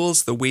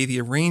vocals, the way the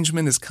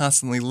arrangement is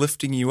constantly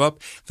lifting you up,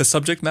 the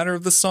subject matter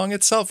of the song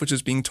itself, which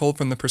is being told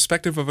from the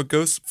perspective of a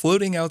ghost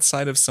floating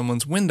outside of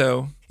someone's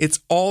window. It's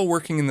all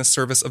working in the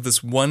service of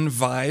this one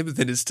vibe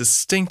that is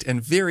distinct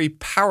and very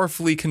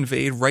powerfully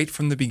conveyed right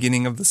from the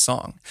beginning of the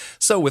song.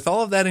 So with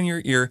all of that in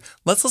your ear,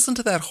 let's listen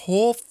to that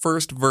whole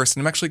first verse,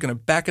 and I'm actually going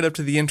to back it up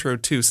to the intro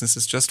too, since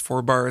it's just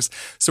 4 bars.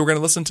 So we're going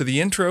to listen to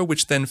the intro,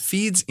 which then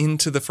feeds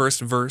into the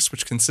first verse,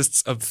 which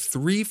consists of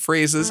 3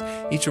 phrases,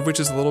 each of which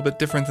is a little bit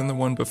different than the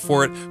one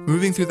before it,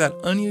 moving through that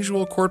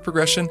unusual chord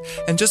progression.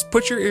 And just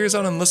put your ears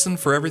on and listen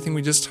for everything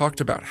we just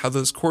talked about, how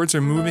those chords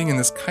are moving in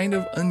this kind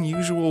of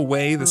unusual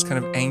way, this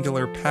kind of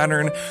angular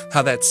pattern,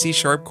 how that C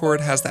sharp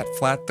chord has that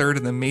flat third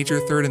and the major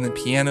third in the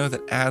piano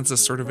that adds a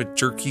sort of a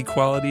jerky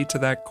quality to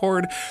that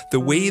chord, the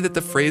way that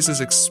the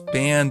phrases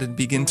expand and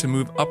begin to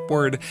move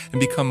upward and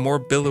become more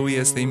billowy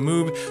as they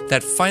move,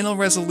 that final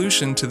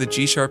resolution to the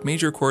G sharp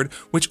major chord,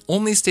 which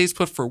only stays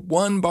put for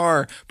 1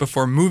 bar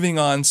before moving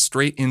on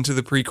straight into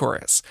the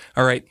pre-chorus.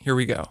 All right, here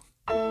we go.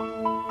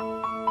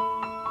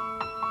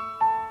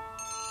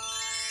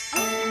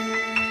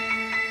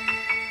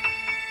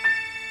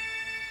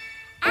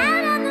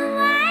 Out on the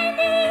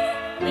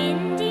windy,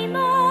 windy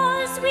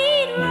moors,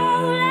 we'd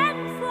roll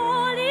and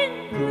fall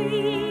in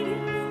grief.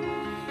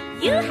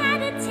 You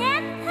had a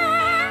temper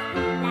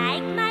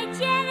like my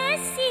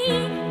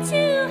jealousy,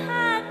 too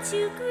hard,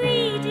 too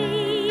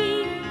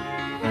greedy.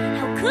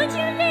 How could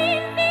you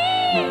leave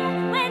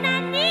me when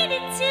I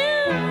needed to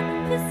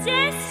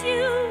possess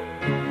you?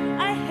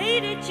 I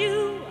hated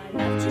you, I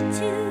loved you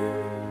too.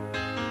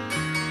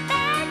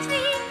 Bad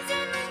dreams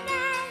in the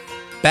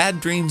night.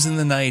 Bad dreams in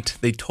the night,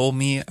 they told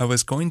me I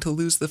was going to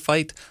lose the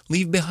fight,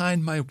 leave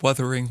behind my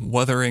wuthering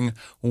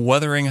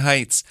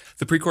heights.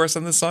 The pre-chorus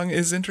on this song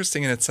is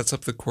interesting and it sets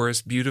up the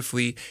chorus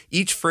beautifully.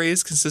 Each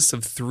phrase consists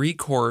of 3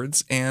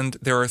 chords, and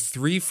there are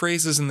 3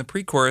 phrases in the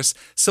pre-chorus,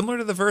 similar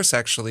to the verse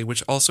actually,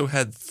 which also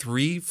had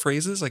 3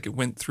 phrases, like it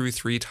went through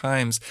 3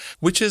 times,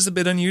 which is a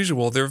bit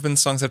unusual. There have been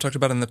songs I've talked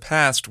about in the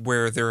past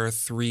where there are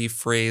 3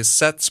 phrase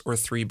sets or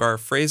 3-bar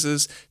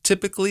phrases.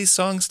 Typically,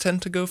 songs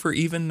tend to go for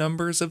even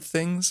numbers of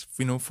things,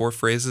 4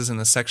 phrases in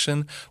a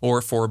section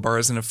or 4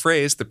 bars in a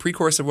phrase. The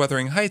pre-chorus of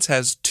Wuthering Heights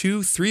has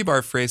 2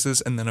 3-bar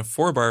phrases and then a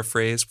 4-bar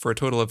phrase for a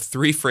total of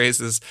 3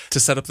 phrases to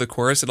set up the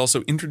chorus. It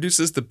also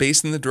introduces the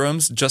bass and the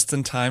drums just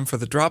in time for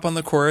the drop on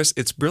the chorus.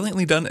 It's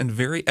brilliantly done and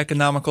very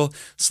economical,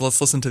 so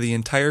let's listen to the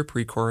entire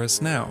pre-chorus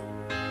now.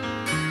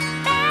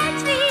 Bad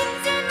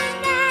dreams in the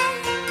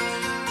night.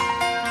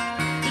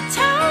 You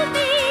told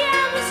me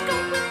I was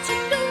going to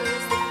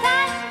lose the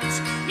fight.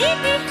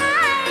 Leave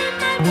behind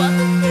my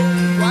walking through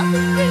the heights.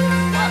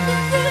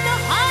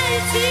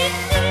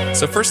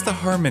 So first the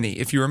harmony.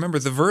 If you remember,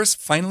 the verse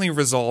finally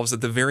resolves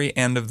at the very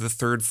end of the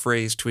 3rd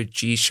phrase to a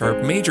G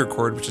sharp major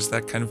chord, which is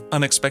that kind of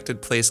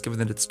unexpected place given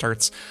that it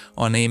starts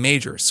on A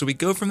major. So we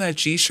go from that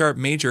G sharp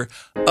major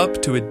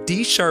up to a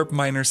D sharp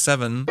minor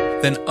 7,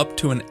 then up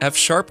to an F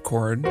sharp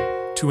chord,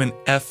 to an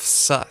F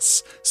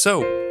sus.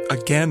 So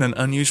again, an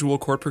unusual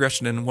chord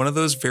progression and one of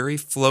those very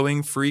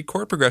flowing free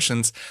chord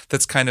progressions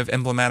that's kind of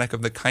emblematic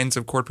of the kinds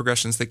of chord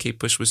progressions that Kate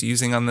Bush was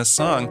using on this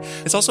song.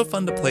 It's also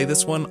fun to play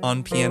this one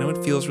on piano.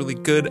 It feels really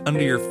good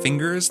under your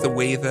fingers, the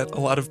way that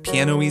a lot of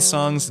piano-y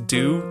songs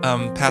do.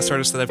 Past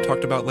artists that I've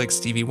talked about like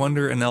Stevie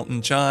Wonder and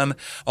Elton John,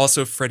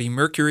 also Freddie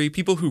Mercury,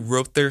 people who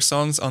wrote their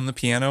songs on the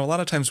piano. A lot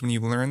of times when you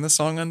learn the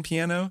song on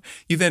piano,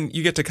 you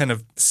get to kind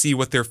of see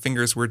what their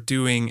fingers were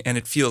doing and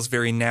it feels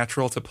very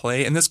natural to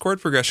play. And this chord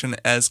progression,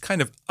 as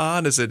kind of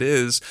odd as it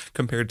is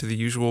compared to the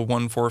usual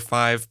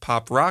 1-4-5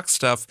 pop rock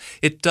stuff,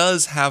 it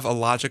does have a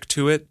logic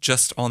to it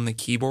just on the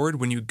keyboard.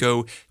 When you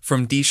go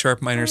from D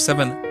sharp minor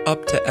 7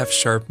 up to F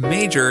sharp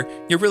major,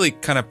 you're really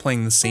kind of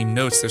playing the same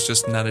notes. There's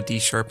just not a D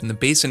sharp in the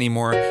bass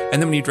anymore.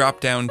 And then when you drop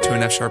down to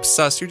an F sharp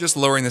sus, you're just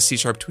lowering the C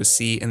sharp to a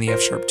C and the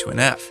F sharp to an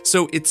F.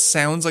 So it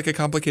sounds like a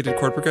complicated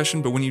chord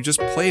progression, but when you just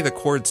play the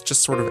chords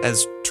just sort of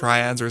as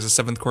triads or as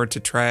a 7th chord to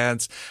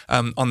triads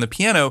on the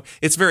piano,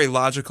 it's very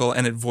logical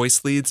and it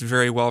voice leads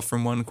very well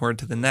from one chord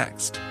to the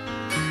next.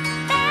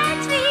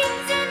 Bad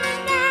dreams in the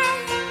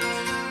night.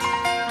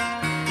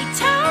 You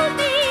told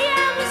me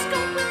I was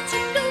going to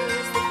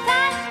lose the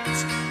fight.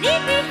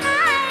 Leave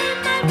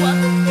behind my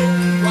walking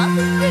through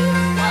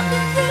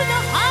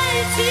the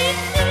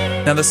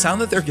heights. Now the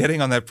sound that they're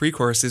getting on that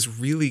pre-chorus is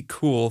really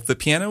cool. The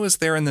piano is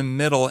there in the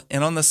middle,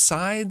 and on the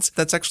sides,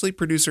 that's actually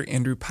producer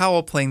Andrew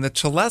Powell playing the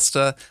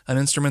celesta, an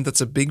instrument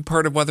that's a big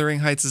part of Wuthering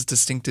Heights'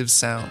 distinctive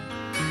sound.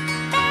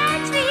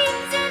 Bad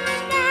dreams in the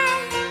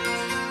night.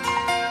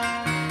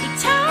 You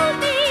told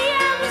me I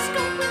was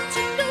going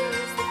to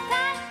lose the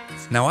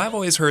fight. Now, I've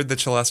always heard the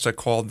celesta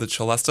called the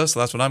celesta, so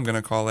that's what I'm going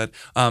to call it.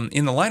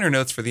 In the liner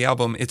notes for the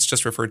album, it's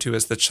just referred to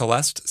as the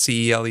celeste,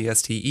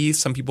 C-E-L-E-S-T-E.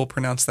 Some people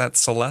pronounce that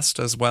celeste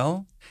as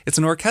well. It's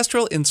an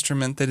orchestral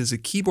instrument that is a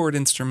keyboard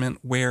instrument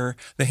where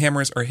the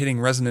hammers are hitting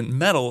resonant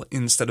metal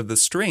instead of the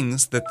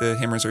strings that the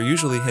hammers are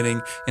usually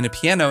hitting in a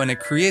piano, and it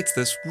creates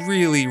this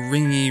really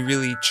ringy,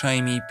 really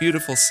chimey,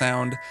 beautiful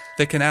sound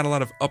that can add a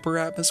lot of upper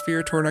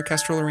atmosphere to an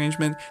orchestral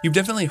arrangement. You've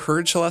definitely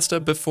heard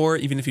Celesta before,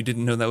 even if you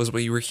didn't know that was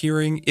what you were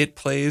hearing. It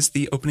plays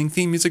the opening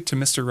theme music to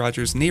Mr.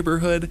 Rogers'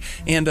 Neighborhood,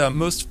 and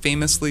most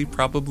famously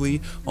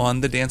probably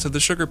on The Dance of the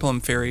Sugar Plum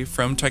Fairy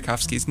from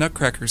Tchaikovsky's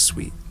Nutcracker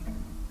Suite.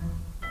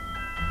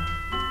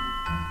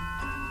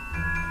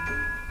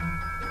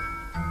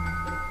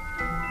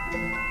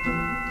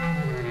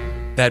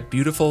 That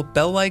beautiful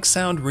bell-like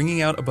sound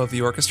ringing out above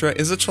the orchestra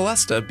is a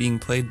celesta being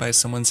played by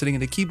someone sitting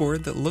at a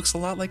keyboard that looks a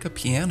lot like a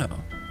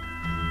piano.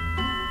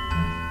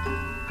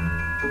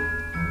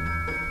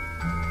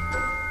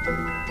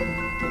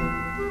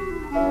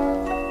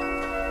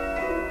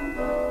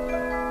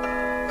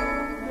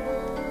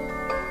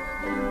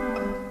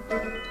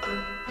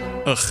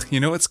 Ugh, you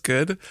know what's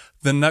good?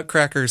 The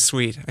Nutcracker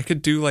Suite. I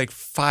could do like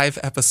 5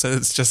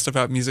 episodes just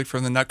about music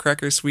from the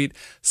Nutcracker Suite,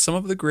 some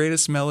of the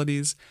greatest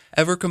melodies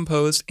ever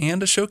composed,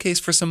 and a showcase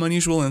for some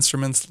unusual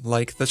instruments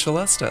like the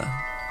celesta.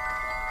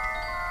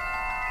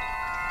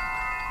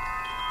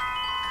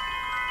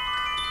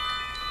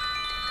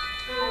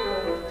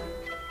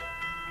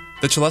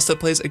 The celesta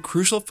plays a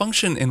crucial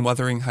function in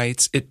Wuthering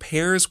Heights. It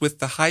pairs with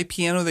the high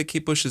piano that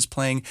Kate Bush is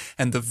playing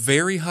and the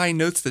very high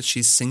notes that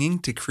she's singing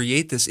to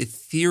create this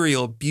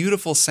ethereal,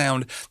 beautiful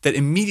sound that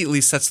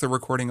immediately sets the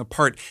recording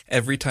apart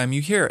every time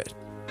you hear it.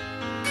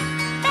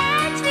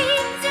 Bad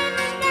dreams in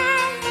the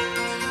night.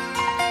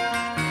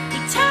 He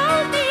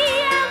told me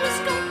I was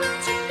going to lose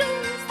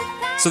the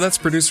fight. So that's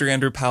producer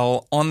Andrew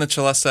Powell on the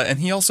celesta, and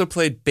he also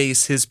played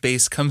bass. His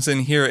bass comes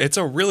in here. It's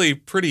a really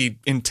pretty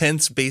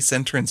intense bass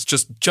entrance,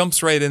 just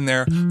jumps right in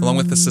there, along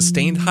with the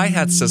sustained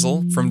hi-hat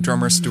sizzle from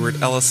drummer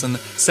Stuart Ellison,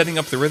 setting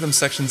up the rhythm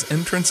section's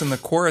entrance in the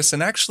chorus,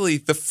 and actually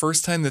the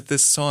first time that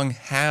this song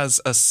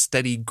has a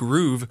steady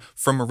groove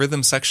from a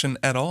rhythm section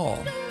at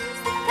all.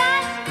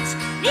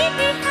 Leave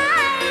behind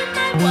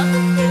my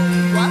walking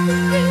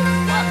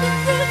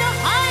through the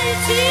high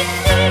sea.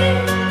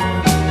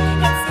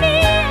 It's me,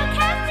 I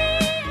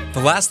can't see.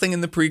 The last thing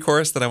in the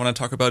pre-chorus that I want to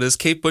talk about is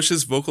Kate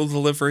Bush's vocal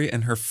delivery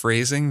and her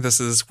phrasing. This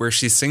is where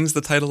she sings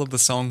the title of the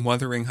song,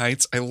 Wuthering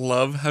Heights. I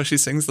love how she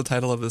sings the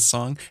title of this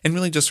song, and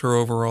really just her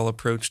overall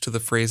approach to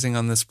the phrasing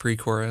on this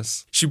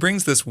pre-chorus. She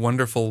brings this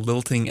wonderful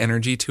lilting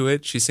energy to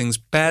it. She sings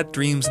bad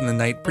dreams in the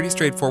night pretty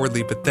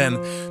straightforwardly, but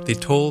then they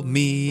told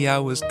me I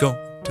was going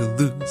to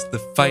lose the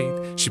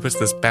fight. She puts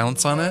this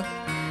bounce on it.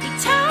 He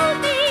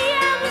told me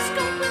I was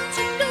going to lose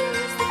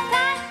the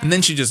fight. And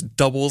then she just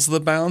doubles the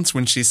bounce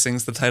when she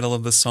sings the title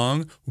of the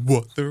song,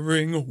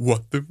 Wuthering,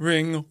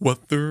 Wuthering,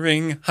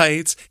 Wuthering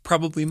Heights.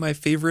 Probably my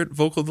favorite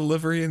vocal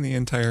delivery in the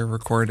entire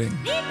recording.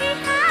 Leave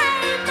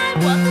behind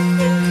my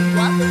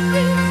walking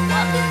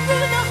through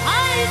the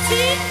high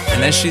sea.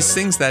 And as she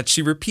sings that,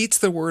 she repeats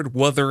the word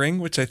wuthering,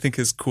 which I think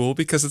is cool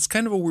because it's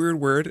kind of a weird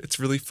word. It's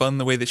really fun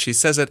the way that she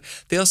says it.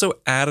 They also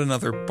add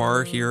another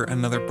bar here,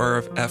 another bar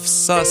of F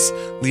sus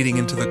leading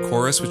into the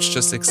chorus, which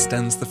just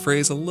extends the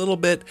phrase a little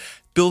bit,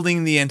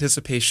 building the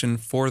anticipation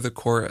for the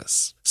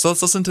chorus. So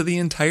let's listen to the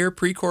entire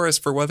pre-chorus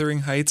for Wuthering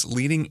Heights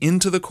leading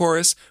into the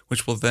chorus,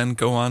 which we'll then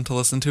go on to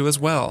listen to as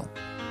well.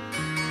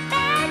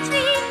 Bad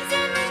dreams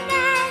in the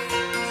night.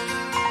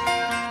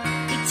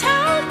 He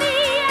told me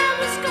I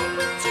was going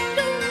to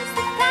lose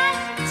the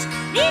fight.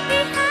 Leave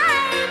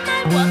behind my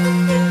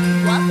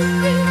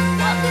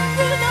walking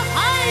through the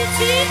high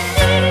sea.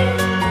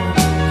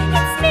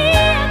 It's me,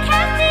 I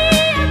can't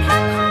see, I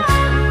come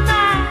home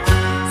by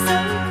so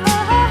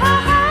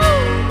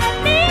cold that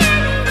the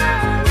end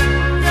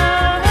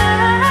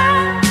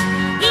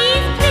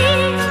he's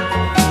clear.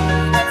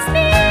 It's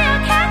me, I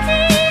can't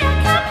see, I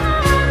come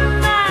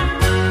home by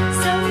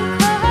so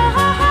cold that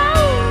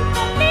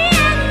the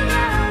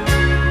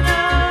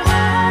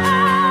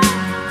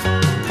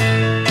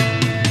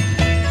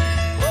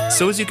end.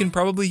 So as you can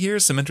probably hear,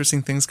 some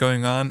interesting things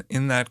going on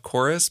in that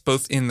chorus,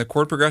 both in the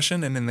chord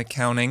progression and in the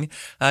counting.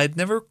 It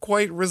never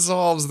quite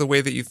resolves the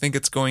way that you think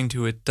it's going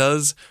to. It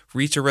does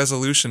reach a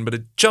resolution, but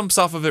it jumps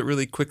off of it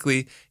really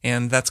quickly,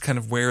 and that's kind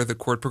of where the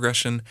chord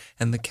progression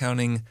and the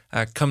counting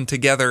come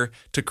together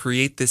to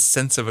create this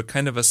sense of a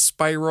kind of a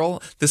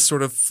spiral, this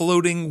sort of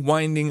floating,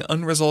 winding,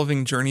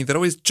 unresolving journey that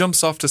always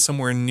jumps off to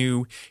somewhere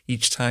new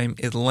each time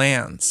it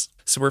lands.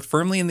 So we're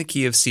firmly in the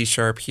key of C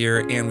sharp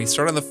here, and we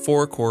start on the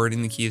 4 chord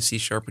in the key of C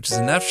sharp, which is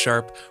an F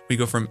sharp. We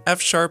go from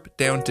F sharp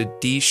down to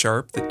D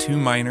sharp, the 2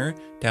 minor,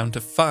 down to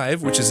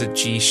 5, which is a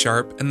G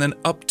sharp, and then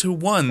up to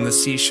 1, the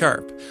C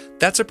sharp.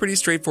 That's a pretty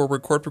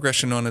straightforward chord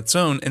progression on its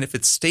own, and if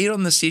it stayed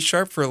on the C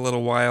sharp for a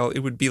little while, it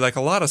would be like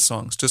a lot of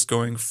songs, just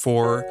going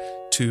 4,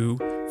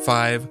 2,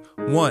 5,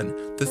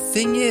 1. The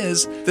thing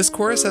is, this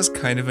chorus has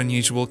kind of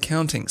unusual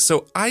counting,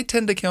 so I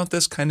tend to count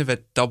this kind of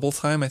at double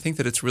time. I think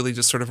that it's really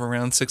just sort of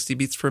around 60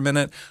 beats per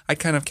minute. I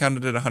kind of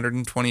counted at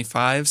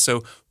 125,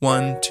 so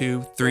 1,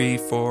 2, 3,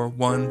 4,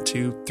 1,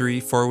 2, 3,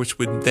 4, which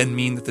would then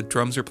mean that the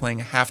drums are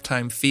playing a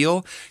halftime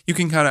feel. You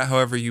can count it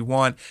however you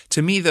want.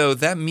 To me, though,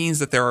 that means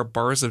that there are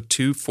bars of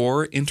 2,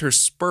 4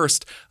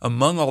 interspersed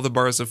among all the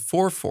bars of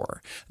 4,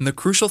 4. And the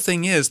crucial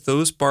thing is,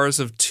 those bars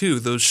of 2,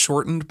 those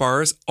shortened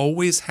bars,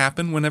 always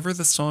happen whenever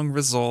the song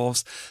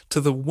resolves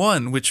to the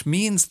 1, which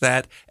means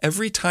that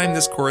every time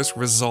this chorus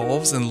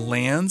resolves and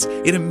lands,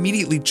 it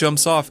immediately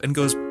jumps off and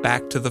goes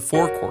back to the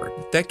 4 chord.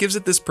 That gives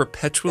it this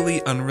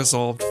perpetually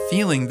unresolved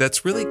feeling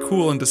that's really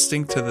cool and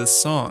distinct to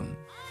this song.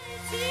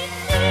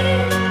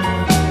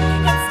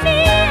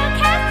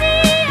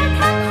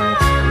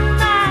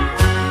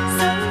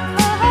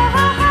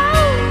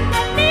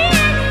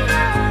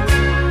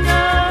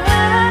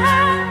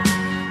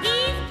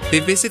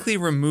 They've basically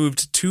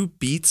removed 2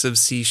 beats of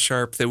C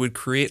sharp that would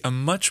create a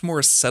much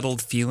more settled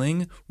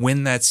feeling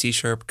when that C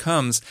sharp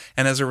comes,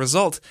 and as a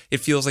result, it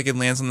feels like it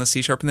lands on the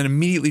C sharp and then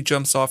immediately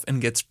jumps off and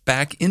gets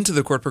back into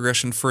the chord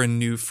progression for a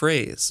new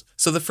phrase.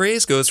 So the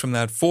phrase goes from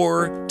that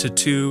 4 to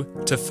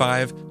 2 to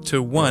 5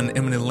 to 1,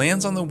 and when it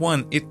lands on the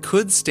 1, it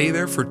could stay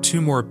there for 2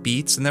 more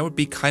beats, and that would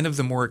be kind of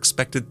the more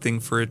expected thing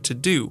for it to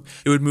do.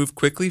 It would move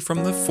quickly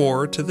from the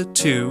 4 to the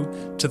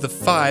 2 to the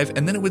 5,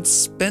 and then it would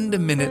spend a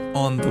minute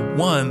on the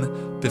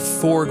 1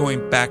 before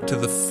going back to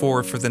the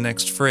 4 for the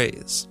next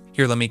phrase.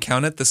 Here, let me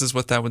count it. This is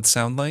what that would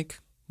sound like.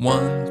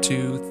 1,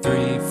 2,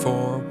 3,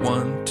 4,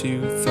 1,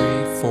 2,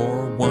 3,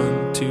 4,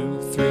 1,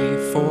 2,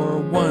 3, 4,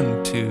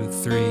 1, 2,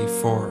 3,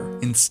 4.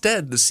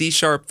 Instead, the C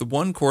sharp, the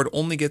 1 chord,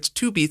 only gets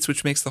 2 beats,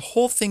 which makes the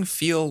whole thing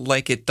feel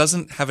like it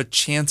doesn't have a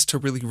chance to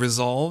really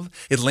resolve.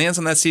 It lands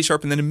on that C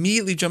sharp and then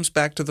immediately jumps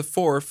back to the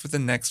 4 for the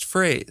next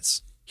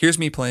phrase. Here's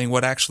me playing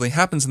what actually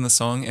happens in the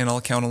song, and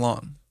I'll count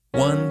along.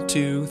 1,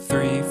 2,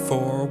 3,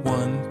 4,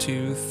 1,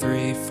 2,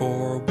 3,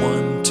 4,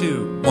 1,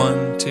 2,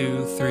 1,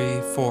 2,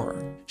 3,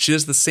 4. She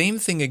does the same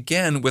thing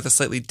again with a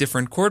slightly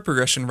different chord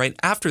progression right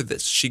after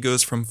this. She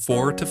goes from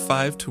 4 to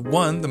 5 to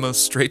 1, the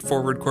most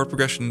straightforward chord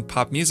progression in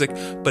pop music,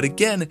 but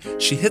again,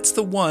 she hits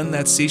the 1,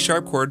 that C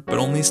sharp chord, but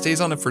only stays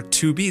on it for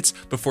 2 beats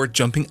before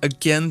jumping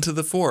again to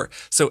the 4.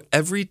 So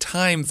every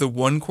time the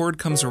 1 chord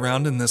comes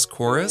around in this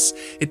chorus,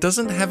 it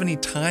doesn't have any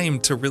time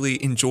to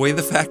really enjoy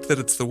the fact that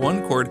it's the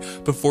 1 chord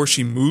before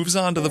she moves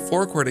on to the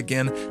 4 chord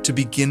again to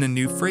begin a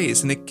new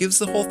phrase, and it gives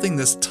the whole thing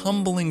this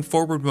tumbling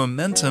forward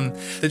momentum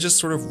that just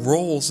sort of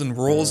rolls and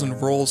rolls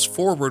and rolls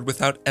forward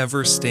without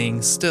ever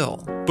staying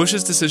still.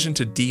 Bush's decision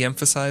to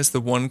de-emphasize the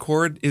 1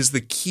 chord is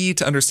the key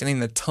to understanding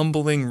the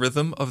tumbling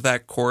rhythm of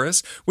that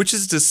chorus, which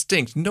is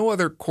distinct. No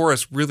other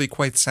chorus really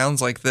quite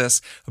sounds like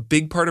this. A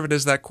big part of it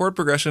is that chord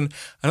progression.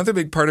 Another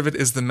big part of it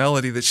is the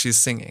melody that she's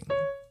singing.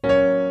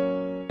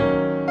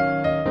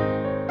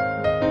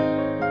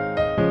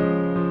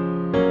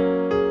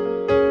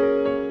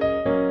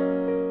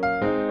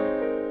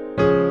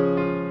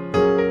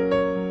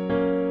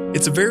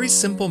 It's a very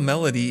simple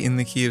melody in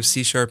the key of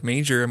C sharp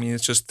major. I mean,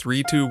 it's just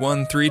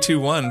 3-2-1,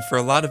 3-2-1 for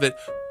a lot of it,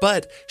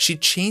 but she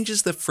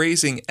changes the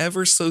phrasing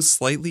ever so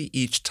slightly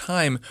each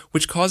time,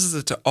 which causes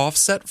it to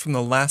offset from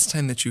the last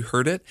time that you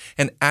heard it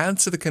and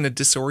adds to the kind of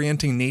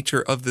disorienting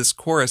nature of this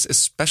chorus,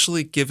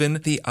 especially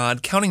given the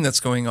odd counting that's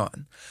going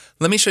on.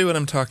 Let me show you what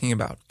I'm talking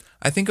about.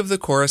 I think of the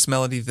chorus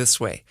melody this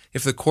way.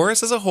 If the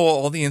chorus as a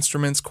whole, all the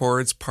instruments,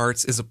 chords,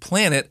 parts, is a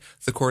planet,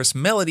 the chorus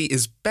melody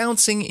is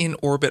bouncing in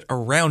orbit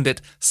around it,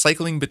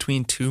 cycling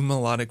between 2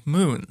 melodic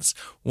moons.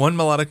 One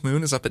melodic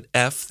moon is up at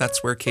F,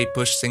 that's where Kate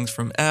Bush sings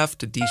from F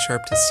to D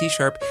sharp to C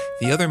sharp.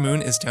 The other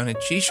moon is down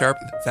at G sharp,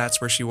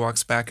 that's where she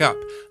walks back up.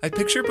 I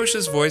picture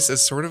Bush's voice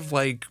as sort of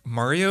like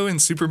Mario in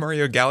Super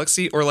Mario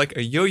Galaxy, or like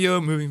a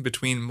yo-yo moving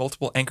between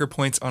multiple anchor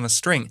points on a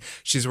string.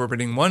 She's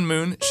orbiting one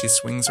moon, she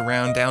swings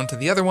around down to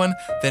the other one,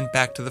 then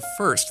back to the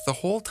first. The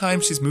whole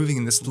time she's moving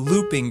in this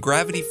looping,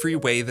 gravity-free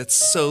way that's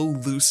so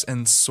loose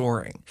and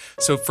soaring.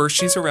 So first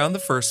she's around the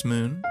first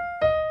moon,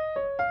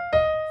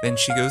 then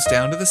she goes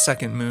down to the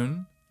second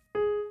moon,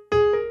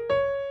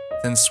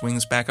 then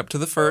swings back up to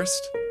the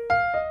first,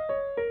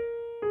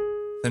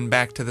 then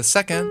back to the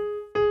second,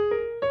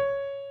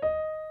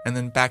 and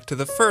then back to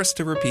the first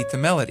to repeat the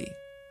melody.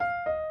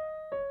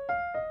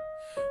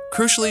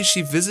 Crucially,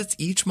 she visits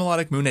each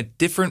melodic moon at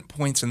different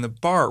points in the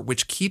bar,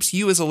 which keeps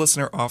you as a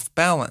listener off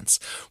balance.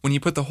 When you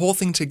put the whole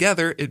thing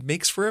together, it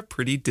makes for a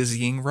pretty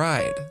dizzying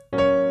ride.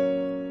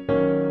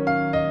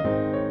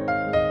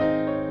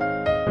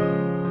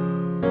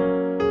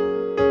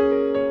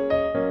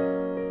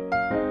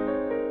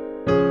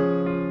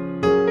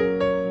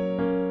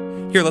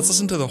 Here, let's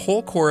listen to the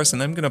whole chorus,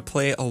 and I'm going to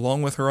play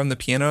along with her on the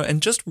piano and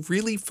just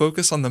really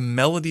focus on the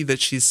melody that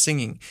she's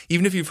singing.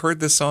 Even if you've heard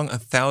this song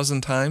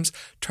 1,000 times,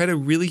 try to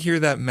really hear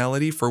that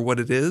melody for what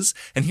it is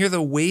and hear the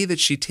way that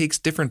she takes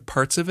different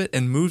parts of it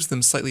and moves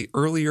them slightly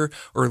earlier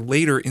or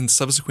later in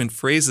subsequent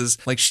phrases,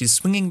 like she's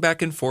swinging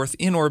back and forth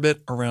in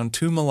orbit around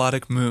 2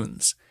 melodic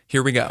moons.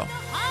 Here we go.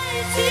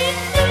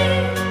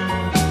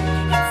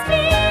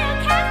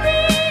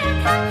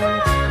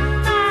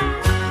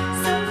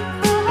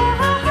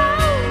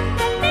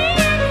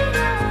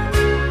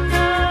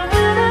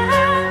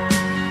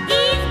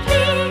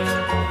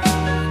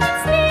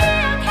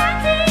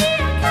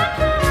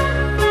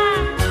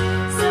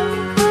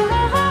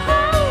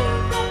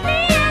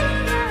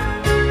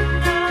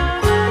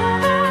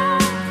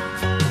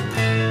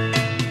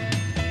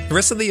 The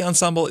rest of the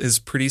ensemble is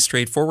pretty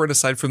straightforward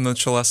aside from the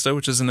celesta,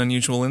 which is an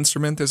unusual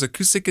instrument. There's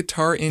acoustic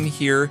guitar in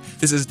here.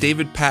 This is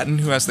David Patton,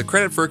 who has the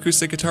credit for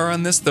acoustic guitar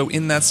on this, though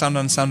in that Sound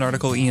on Sound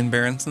article, Ian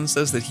Berenson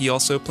says that he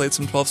also played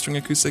some 12-string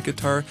acoustic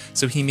guitar,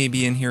 so he may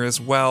be in here as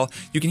well.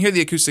 You can hear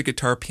the acoustic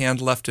guitar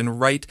panned left and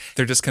right.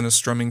 They're just kind of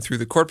strumming through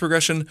the chord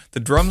progression. The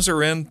drums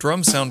are in.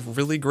 Drums sound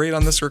really great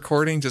on this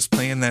recording, just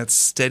playing that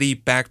steady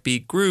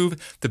backbeat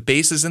groove. The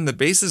bass is in. The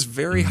bass is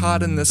very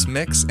hot in this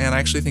mix, and I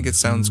actually think it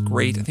sounds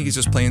great. I think he's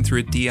just playing through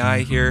a DI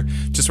here,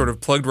 just sort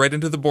of plugged right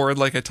into the board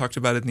like I talked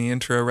about in the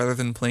intro, rather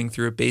than playing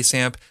through a bass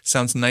amp.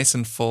 Sounds nice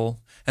and full.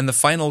 And the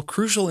final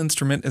crucial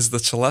instrument is the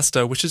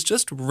celesta, which is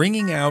just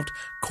ringing out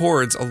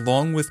chords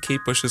along with Kate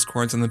Bush's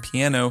chords on the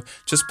piano,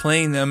 just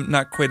playing them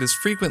not quite as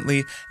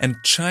frequently and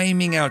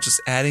chiming out,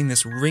 just adding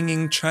this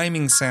ringing,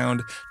 chiming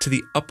sound to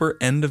the upper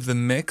end of the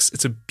mix.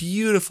 It's a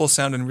beautiful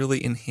sound and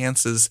really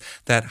enhances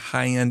that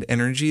high-end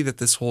energy that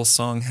this whole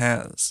song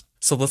has.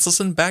 So let's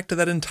listen back to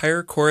that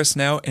entire chorus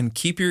now and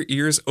keep your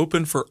ears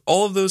open for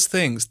all of those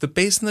things. The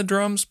bass and the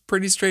drums,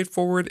 pretty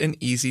straightforward and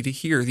easy to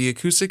hear. The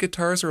acoustic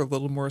guitars are a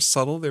little more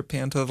subtle. They're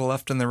panned to the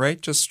left and the right,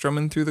 just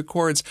strumming through the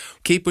chords.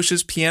 Kate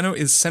Bush's piano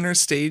is center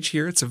stage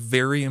here. It's a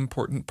very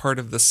important part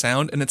of the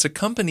sound, and it's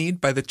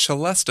accompanied by the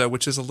celesta,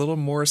 which is a little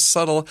more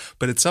subtle,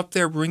 but it's up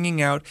there ringing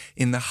out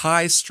in the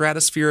high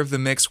stratosphere of the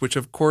mix, which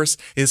of course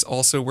is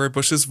also where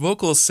Bush's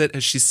vocals sit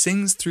as she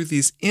sings through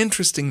these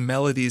interesting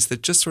melodies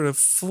that just sort of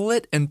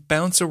flit and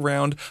bounce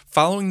around,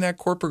 following that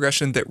chord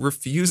progression that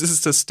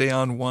refuses to stay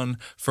on one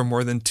for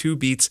more than 2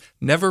 beats,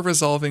 never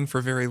resolving for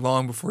very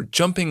long before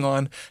jumping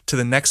on to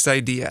the next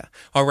idea.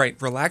 All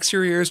right, relax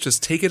your ears,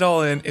 just take it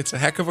all in. It's a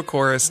heck of a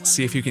chorus.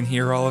 See if you can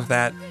hear all of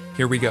that.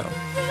 Here we go.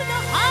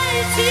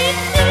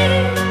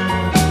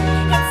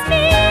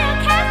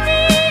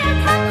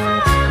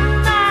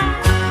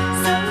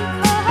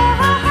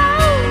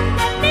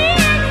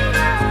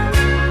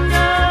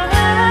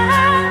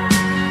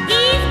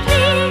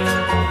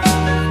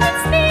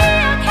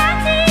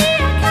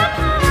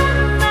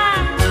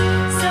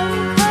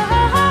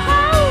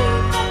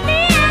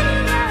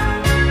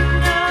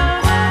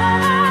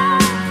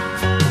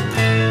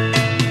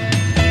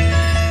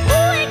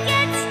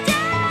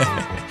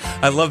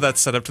 I love that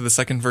setup to the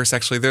second verse,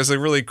 actually. There's a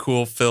really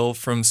cool fill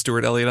from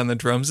Stuart Elliott on the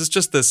drums. It's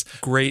just this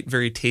great,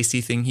 very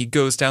tasty thing. He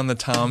goes down the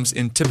toms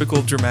in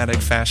typical dramatic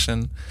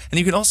fashion. And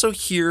you can also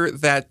hear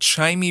that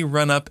chimey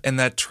run-up and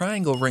that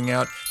triangle ring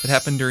out that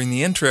happened during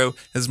the intro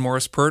as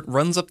Morris Pert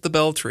runs up the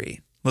bell tree.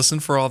 Listen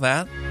for all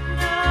that.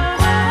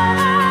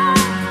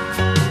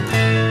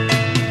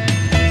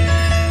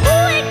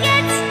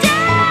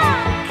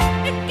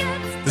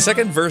 The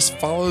second verse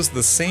follows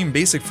the same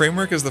basic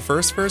framework as the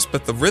first verse,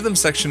 but the rhythm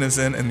section is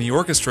in and the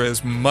orchestra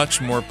is much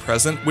more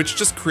present, which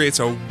just creates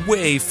a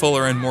way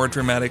fuller and more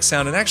dramatic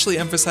sound and actually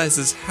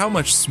emphasizes how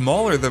much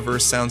smaller the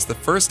verse sounds the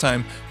first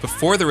time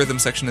before the rhythm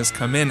section has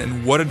come in,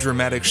 and what a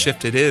dramatic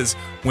shift it is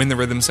when the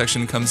rhythm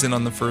section comes in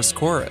on the first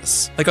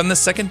chorus. Like on the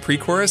second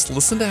pre-chorus,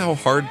 listen to how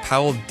hard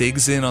Powell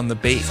digs in on the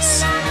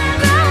bass.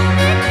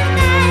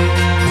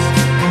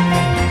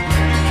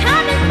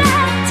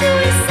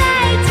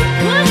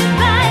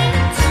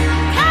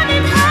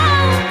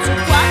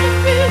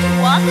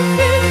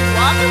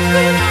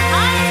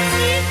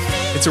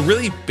 It's a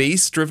really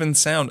bass-driven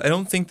sound. I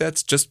don't think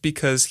that's just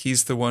because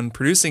he's the one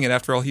producing it.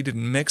 After all, he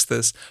didn't mix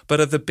this.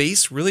 But the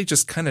bass really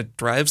just kind of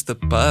drives the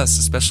bus,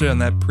 especially on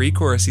that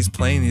pre-chorus. He's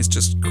playing these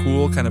just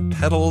cool kind of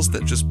pedals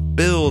that just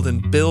build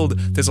and build.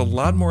 There's a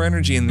lot more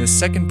energy in this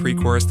second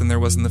pre-chorus than there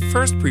was in the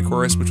first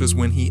pre-chorus, which was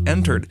when he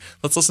entered.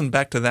 Let's listen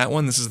back to that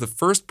one. This is the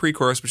first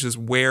pre-chorus, which is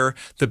where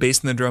the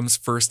bass and the drums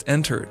first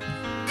entered.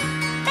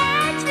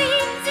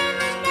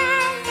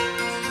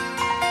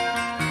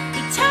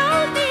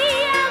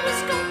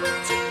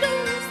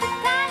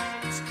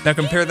 Now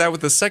compare that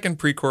with the second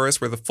pre-chorus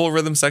where the full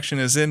rhythm section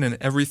is in and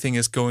everything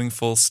is going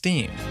full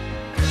steam.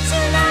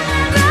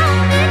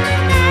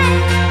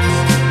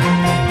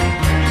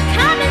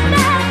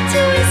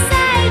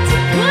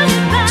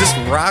 Just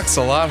rocks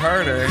a lot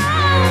harder.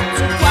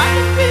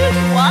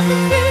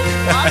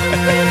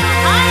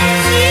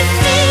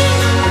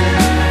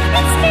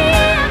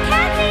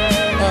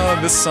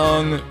 This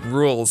song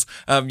rules.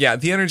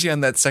 The energy on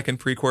that second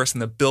pre-chorus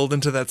and the build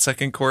into that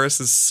second chorus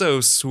is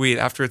so sweet.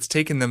 After it's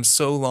taken them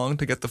so long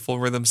to get the full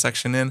rhythm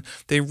section in,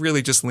 they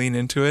really just lean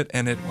into it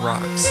and it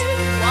rocks.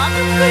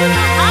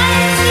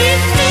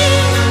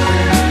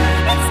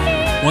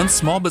 One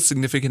small but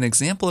significant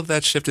example of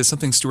that shift is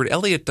something Stuart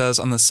Elliott does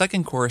on the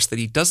second chorus that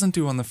he doesn't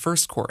do on the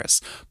first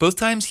chorus. Both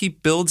times he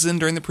builds in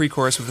during the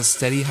pre-chorus with a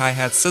steady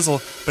hi-hat sizzle,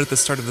 but at the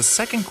start of the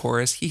second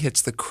chorus, he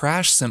hits the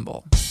crash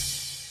cymbal.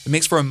 It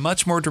makes for a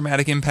much more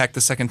dramatic impact the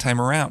second time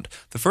around.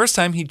 The first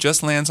time, he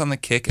just lands on the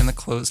kick and the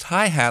closed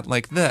hi-hat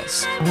like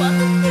this.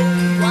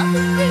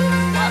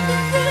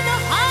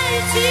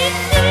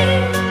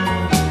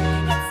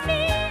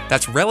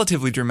 That's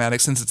relatively dramatic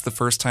since it's the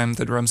first time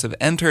the drums have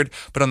entered,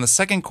 but on the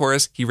second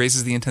chorus, he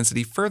raises the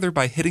intensity further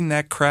by hitting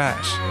that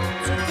crash.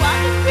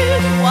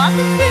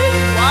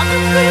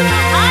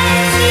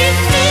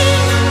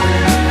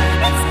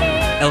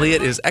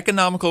 Elliott is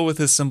economical with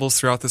his cymbals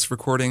throughout this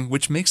recording,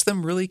 which makes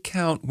them really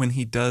count when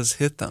he does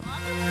hit them.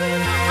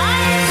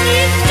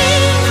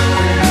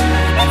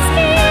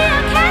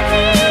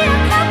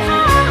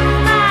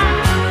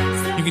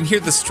 You can hear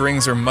the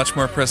strings are much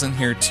more present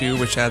here too,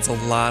 which adds a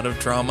lot of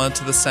drama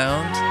to the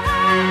sound.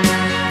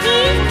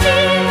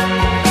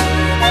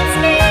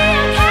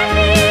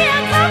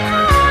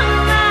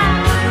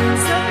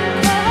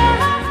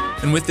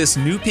 And with this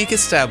new peak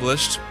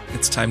established,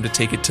 it's time to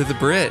take it to the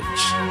bridge.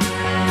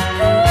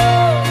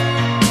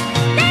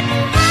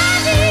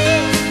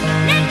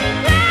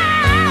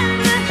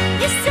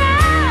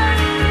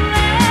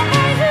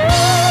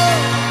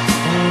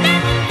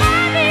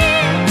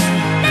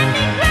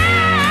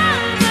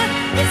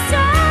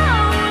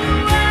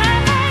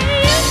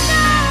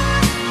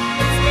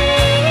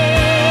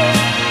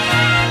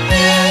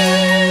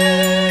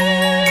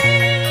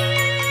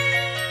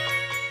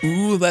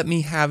 Let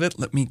me have it,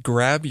 let me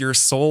grab your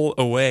soul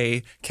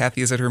away.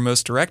 Kathy is at her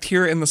most direct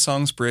here in the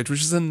song's bridge,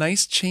 which is a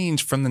nice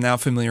change from the now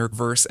familiar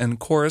verse and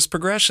chorus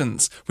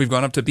progressions. We've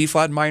gone up to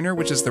B-flat minor,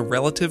 which is the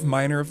relative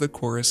minor of the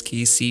chorus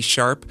key, C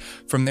sharp.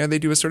 From there they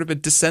do a sort of a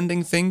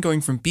descending thing,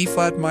 going from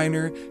B-flat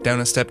minor,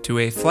 down a step to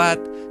A flat,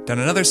 down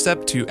another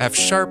step to F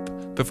sharp,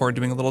 before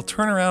doing a little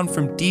turnaround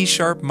from D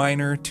sharp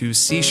minor to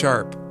C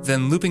sharp,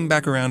 then looping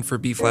back around for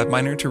B flat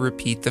minor to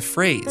repeat the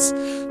phrase.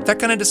 That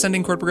kind of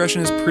descending chord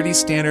progression is pretty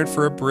standard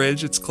for a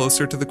bridge. It's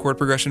closer to the chord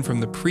progression from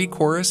the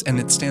pre-chorus, and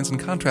it stands in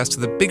contrast to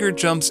the bigger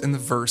jumps in the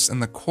verse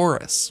and the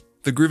chorus.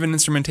 The groove and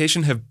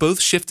instrumentation have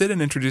both shifted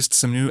and introduced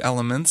some new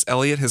elements.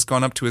 Elliott has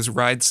gone up to his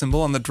ride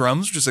cymbal on the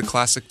drums, which is a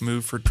classic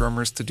move for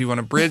drummers to do on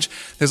a bridge.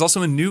 There's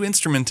also a new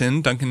instrument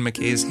in. Duncan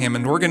McKay's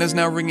Hammond organ is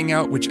now ringing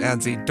out, which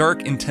adds a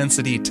dark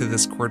intensity to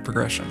this chord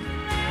progression.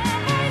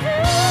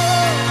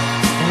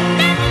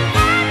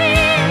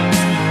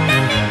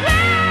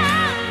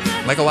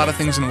 Like a lot of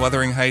things in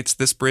Wuthering Heights,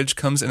 this bridge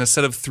comes in a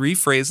set of 3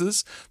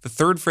 phrases. The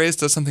third phrase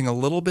does something a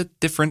little bit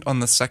different on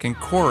the second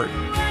chord.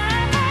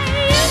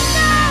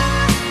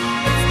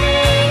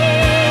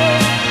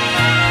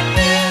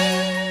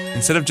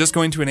 Instead of just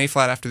going to an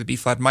A-flat after the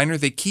B-flat minor,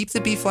 they keep the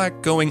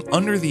B-flat going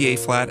under the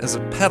A-flat as a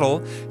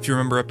pedal. If you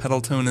remember, a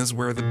pedal tone is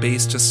where the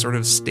bass just sort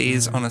of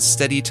stays on a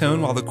steady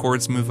tone while the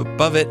chords move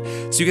above it.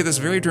 So you get this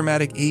very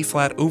dramatic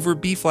A-flat over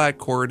B-flat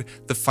chord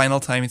the final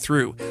time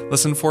through.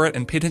 Listen for it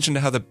and pay attention to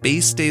how the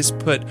bass stays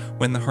put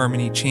when the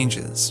harmony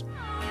changes.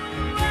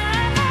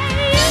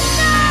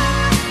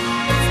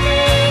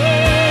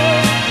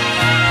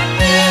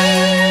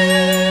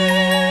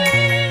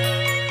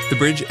 The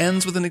bridge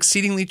ends with an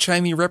exceedingly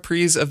chimey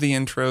reprise of the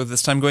intro,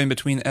 this time going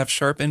between F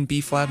sharp and B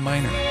flat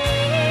minor.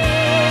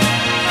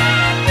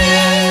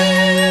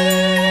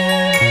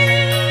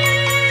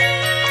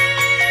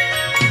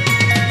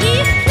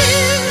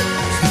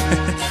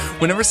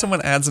 Whenever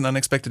someone adds an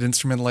unexpected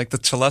instrument like the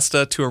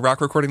celesta to a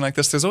rock recording like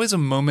this, there's always a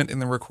moment in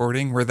the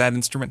recording where that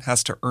instrument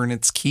has to earn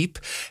its keep,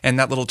 and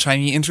that little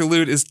chimey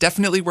interlude is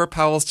definitely where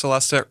Powell's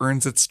celesta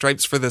earns its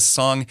stripes for this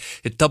song.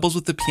 It doubles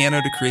with the piano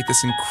to create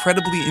this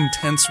incredibly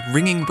intense,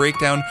 ringing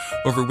breakdown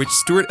over which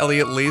Stuart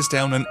Elliott lays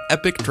down an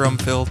epic drum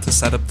fill to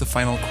set up the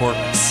final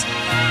chorus.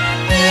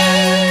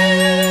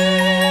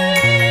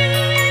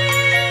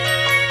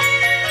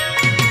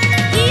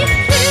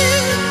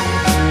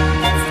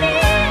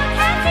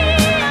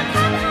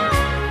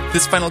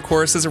 This final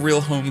chorus is a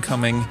real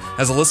homecoming.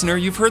 As a listener,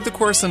 you've heard the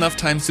chorus enough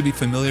times to be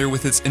familiar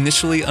with its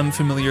initially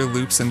unfamiliar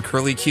loops and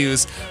curly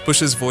cues.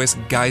 Bush's voice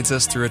guides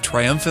us through a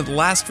triumphant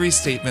last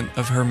restatement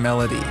of her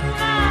melody.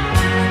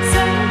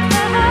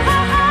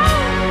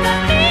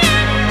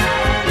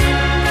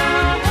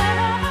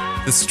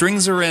 The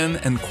strings are in,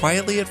 and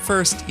quietly at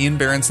first, Ian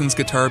Berenson's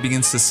guitar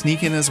begins to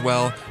sneak in as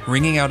well,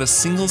 ringing out a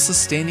single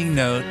sustaining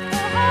note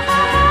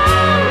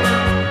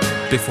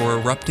before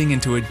erupting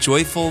into a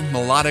joyful,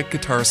 melodic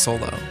guitar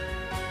solo.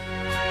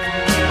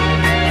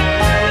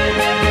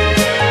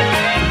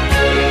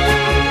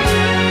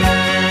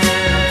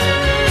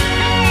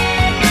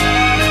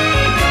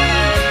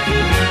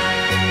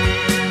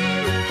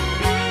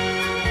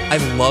 I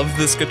love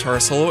this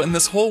guitar solo and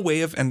this whole way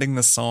of ending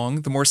the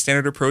song. The more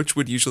standard approach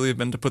would usually have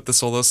been to put the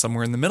solo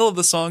somewhere in the middle of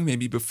the song,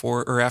 maybe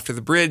before or after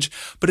the bridge,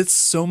 but it's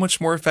so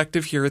much more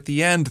effective here at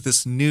the end.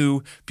 This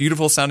new,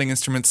 beautiful sounding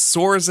instrument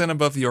soars in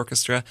above the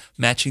orchestra,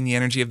 matching the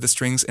energy of the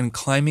strings and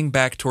climbing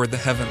back toward the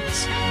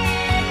heavens.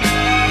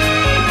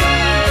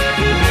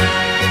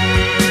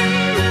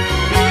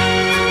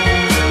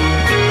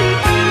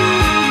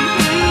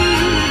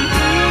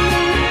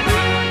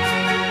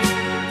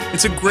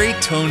 It's a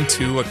great tone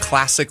too, a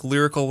classic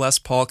lyrical Les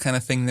Paul kind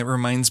of thing that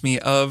reminds me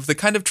of the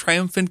kind of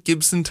triumphant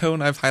Gibson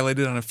tone I've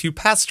highlighted on a few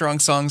past Strong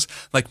songs,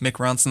 like Mick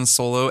Ronson's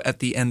solo at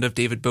the end of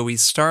David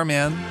Bowie's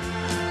Starman.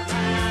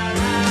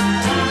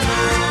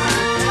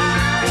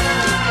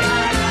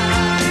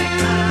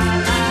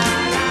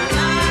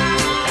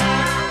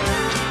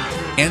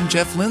 And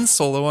Jeff Lynne's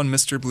solo on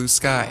Mr. Blue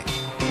Sky.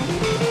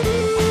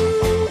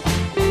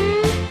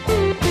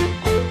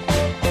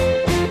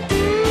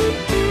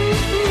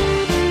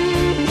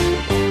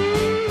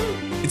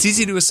 It's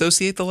easy to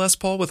associate the Les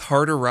Paul with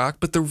harder rock,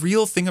 but the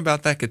real thing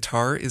about that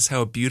guitar is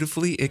how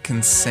beautifully it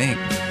can sing.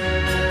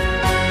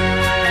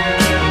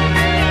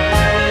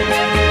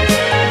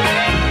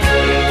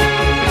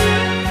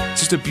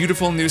 Just a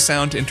beautiful new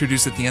sound to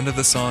introduce at the end of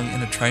the song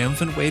and a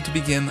triumphant way to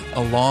begin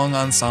a long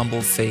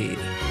ensemble fade.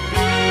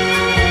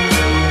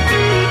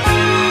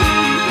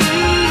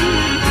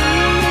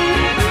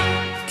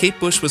 Kate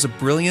Bush was a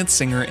brilliant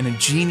singer and a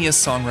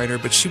genius songwriter,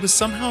 but she was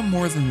somehow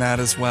more than that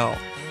as well.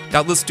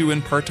 Doubtless due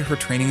in part to her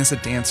training as a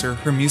dancer,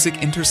 her music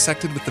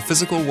intersected with the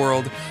physical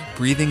world,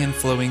 breathing and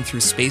flowing through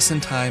space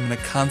and time in a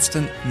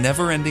constant,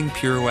 never-ending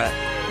pirouette.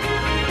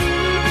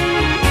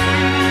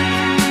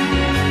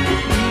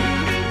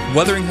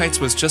 Wuthering Heights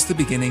was just the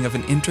beginning of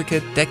an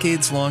intricate,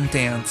 decades-long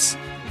dance,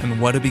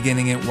 and what a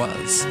beginning it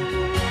was.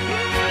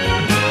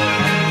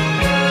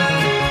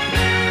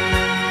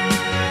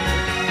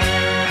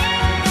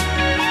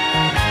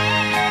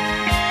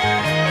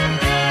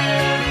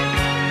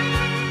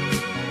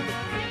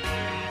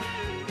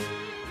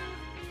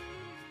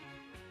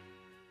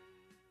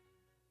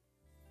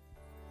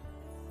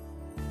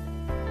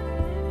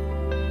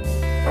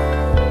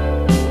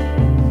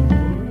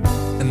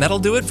 And that'll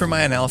do it for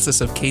my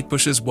analysis of Kate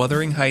Bush's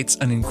Wuthering Heights,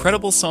 an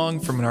incredible song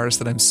from an artist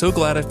that I'm so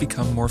glad I've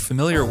become more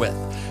familiar with.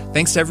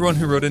 Thanks to everyone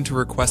who wrote in to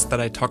request that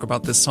I talk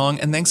about this song,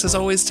 and thanks as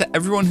always to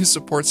everyone who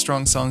supports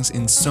Strong Songs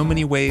in so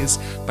many ways,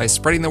 by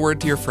spreading the word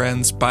to your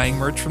friends, buying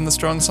merch from the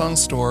Strong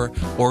Songs store,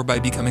 or by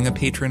becoming a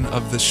patron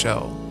of the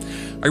show.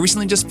 I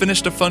recently just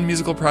finished a fun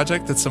musical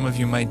project that some of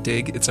you might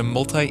dig. It's a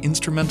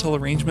multi-instrumental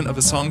arrangement of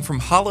a song from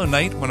Hollow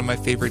Knight, one of my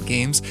favorite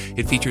games.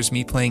 It features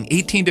me playing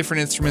 18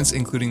 different instruments,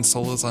 including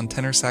solos on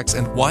tenor sax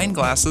and wine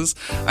glasses.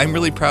 I'm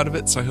really proud of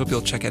it, so I hope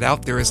you'll check it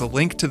out. There is a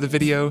link to the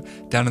video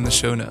down in the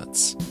show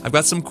notes. I've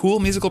got some cool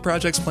musical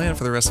projects planned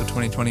for the rest of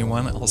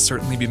 2021. I'll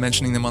certainly be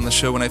mentioning them on the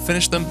show when I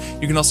finish them.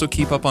 You can also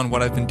keep up on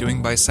what I've been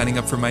doing by signing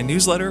up for my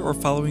newsletter or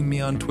following me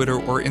on Twitter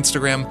or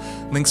Instagram.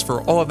 Links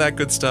for all of that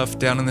good stuff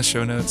down in the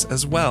show notes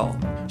as well.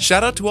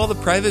 Shout out to all the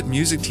private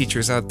music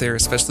teachers out there,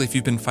 especially if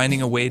you've been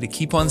finding a way to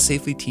keep on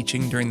safely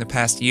teaching during the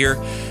past year.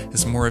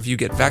 As more of you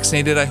get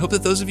vaccinated, I hope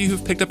that those of you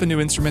who've picked up a new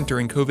instrument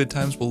during COVID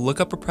times will look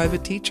up a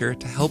private teacher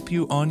to help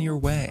you on your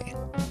way.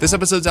 This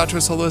episode's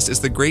outro soloist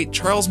is the great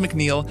Charles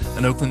McNeil,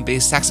 an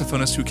Oakland-based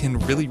saxophonist who can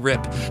really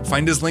rip.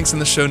 Find his links in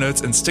the show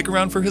notes and stick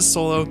around for his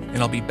solo, and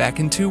I'll be back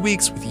in 2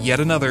 weeks with yet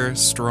another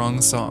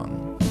Strong Song.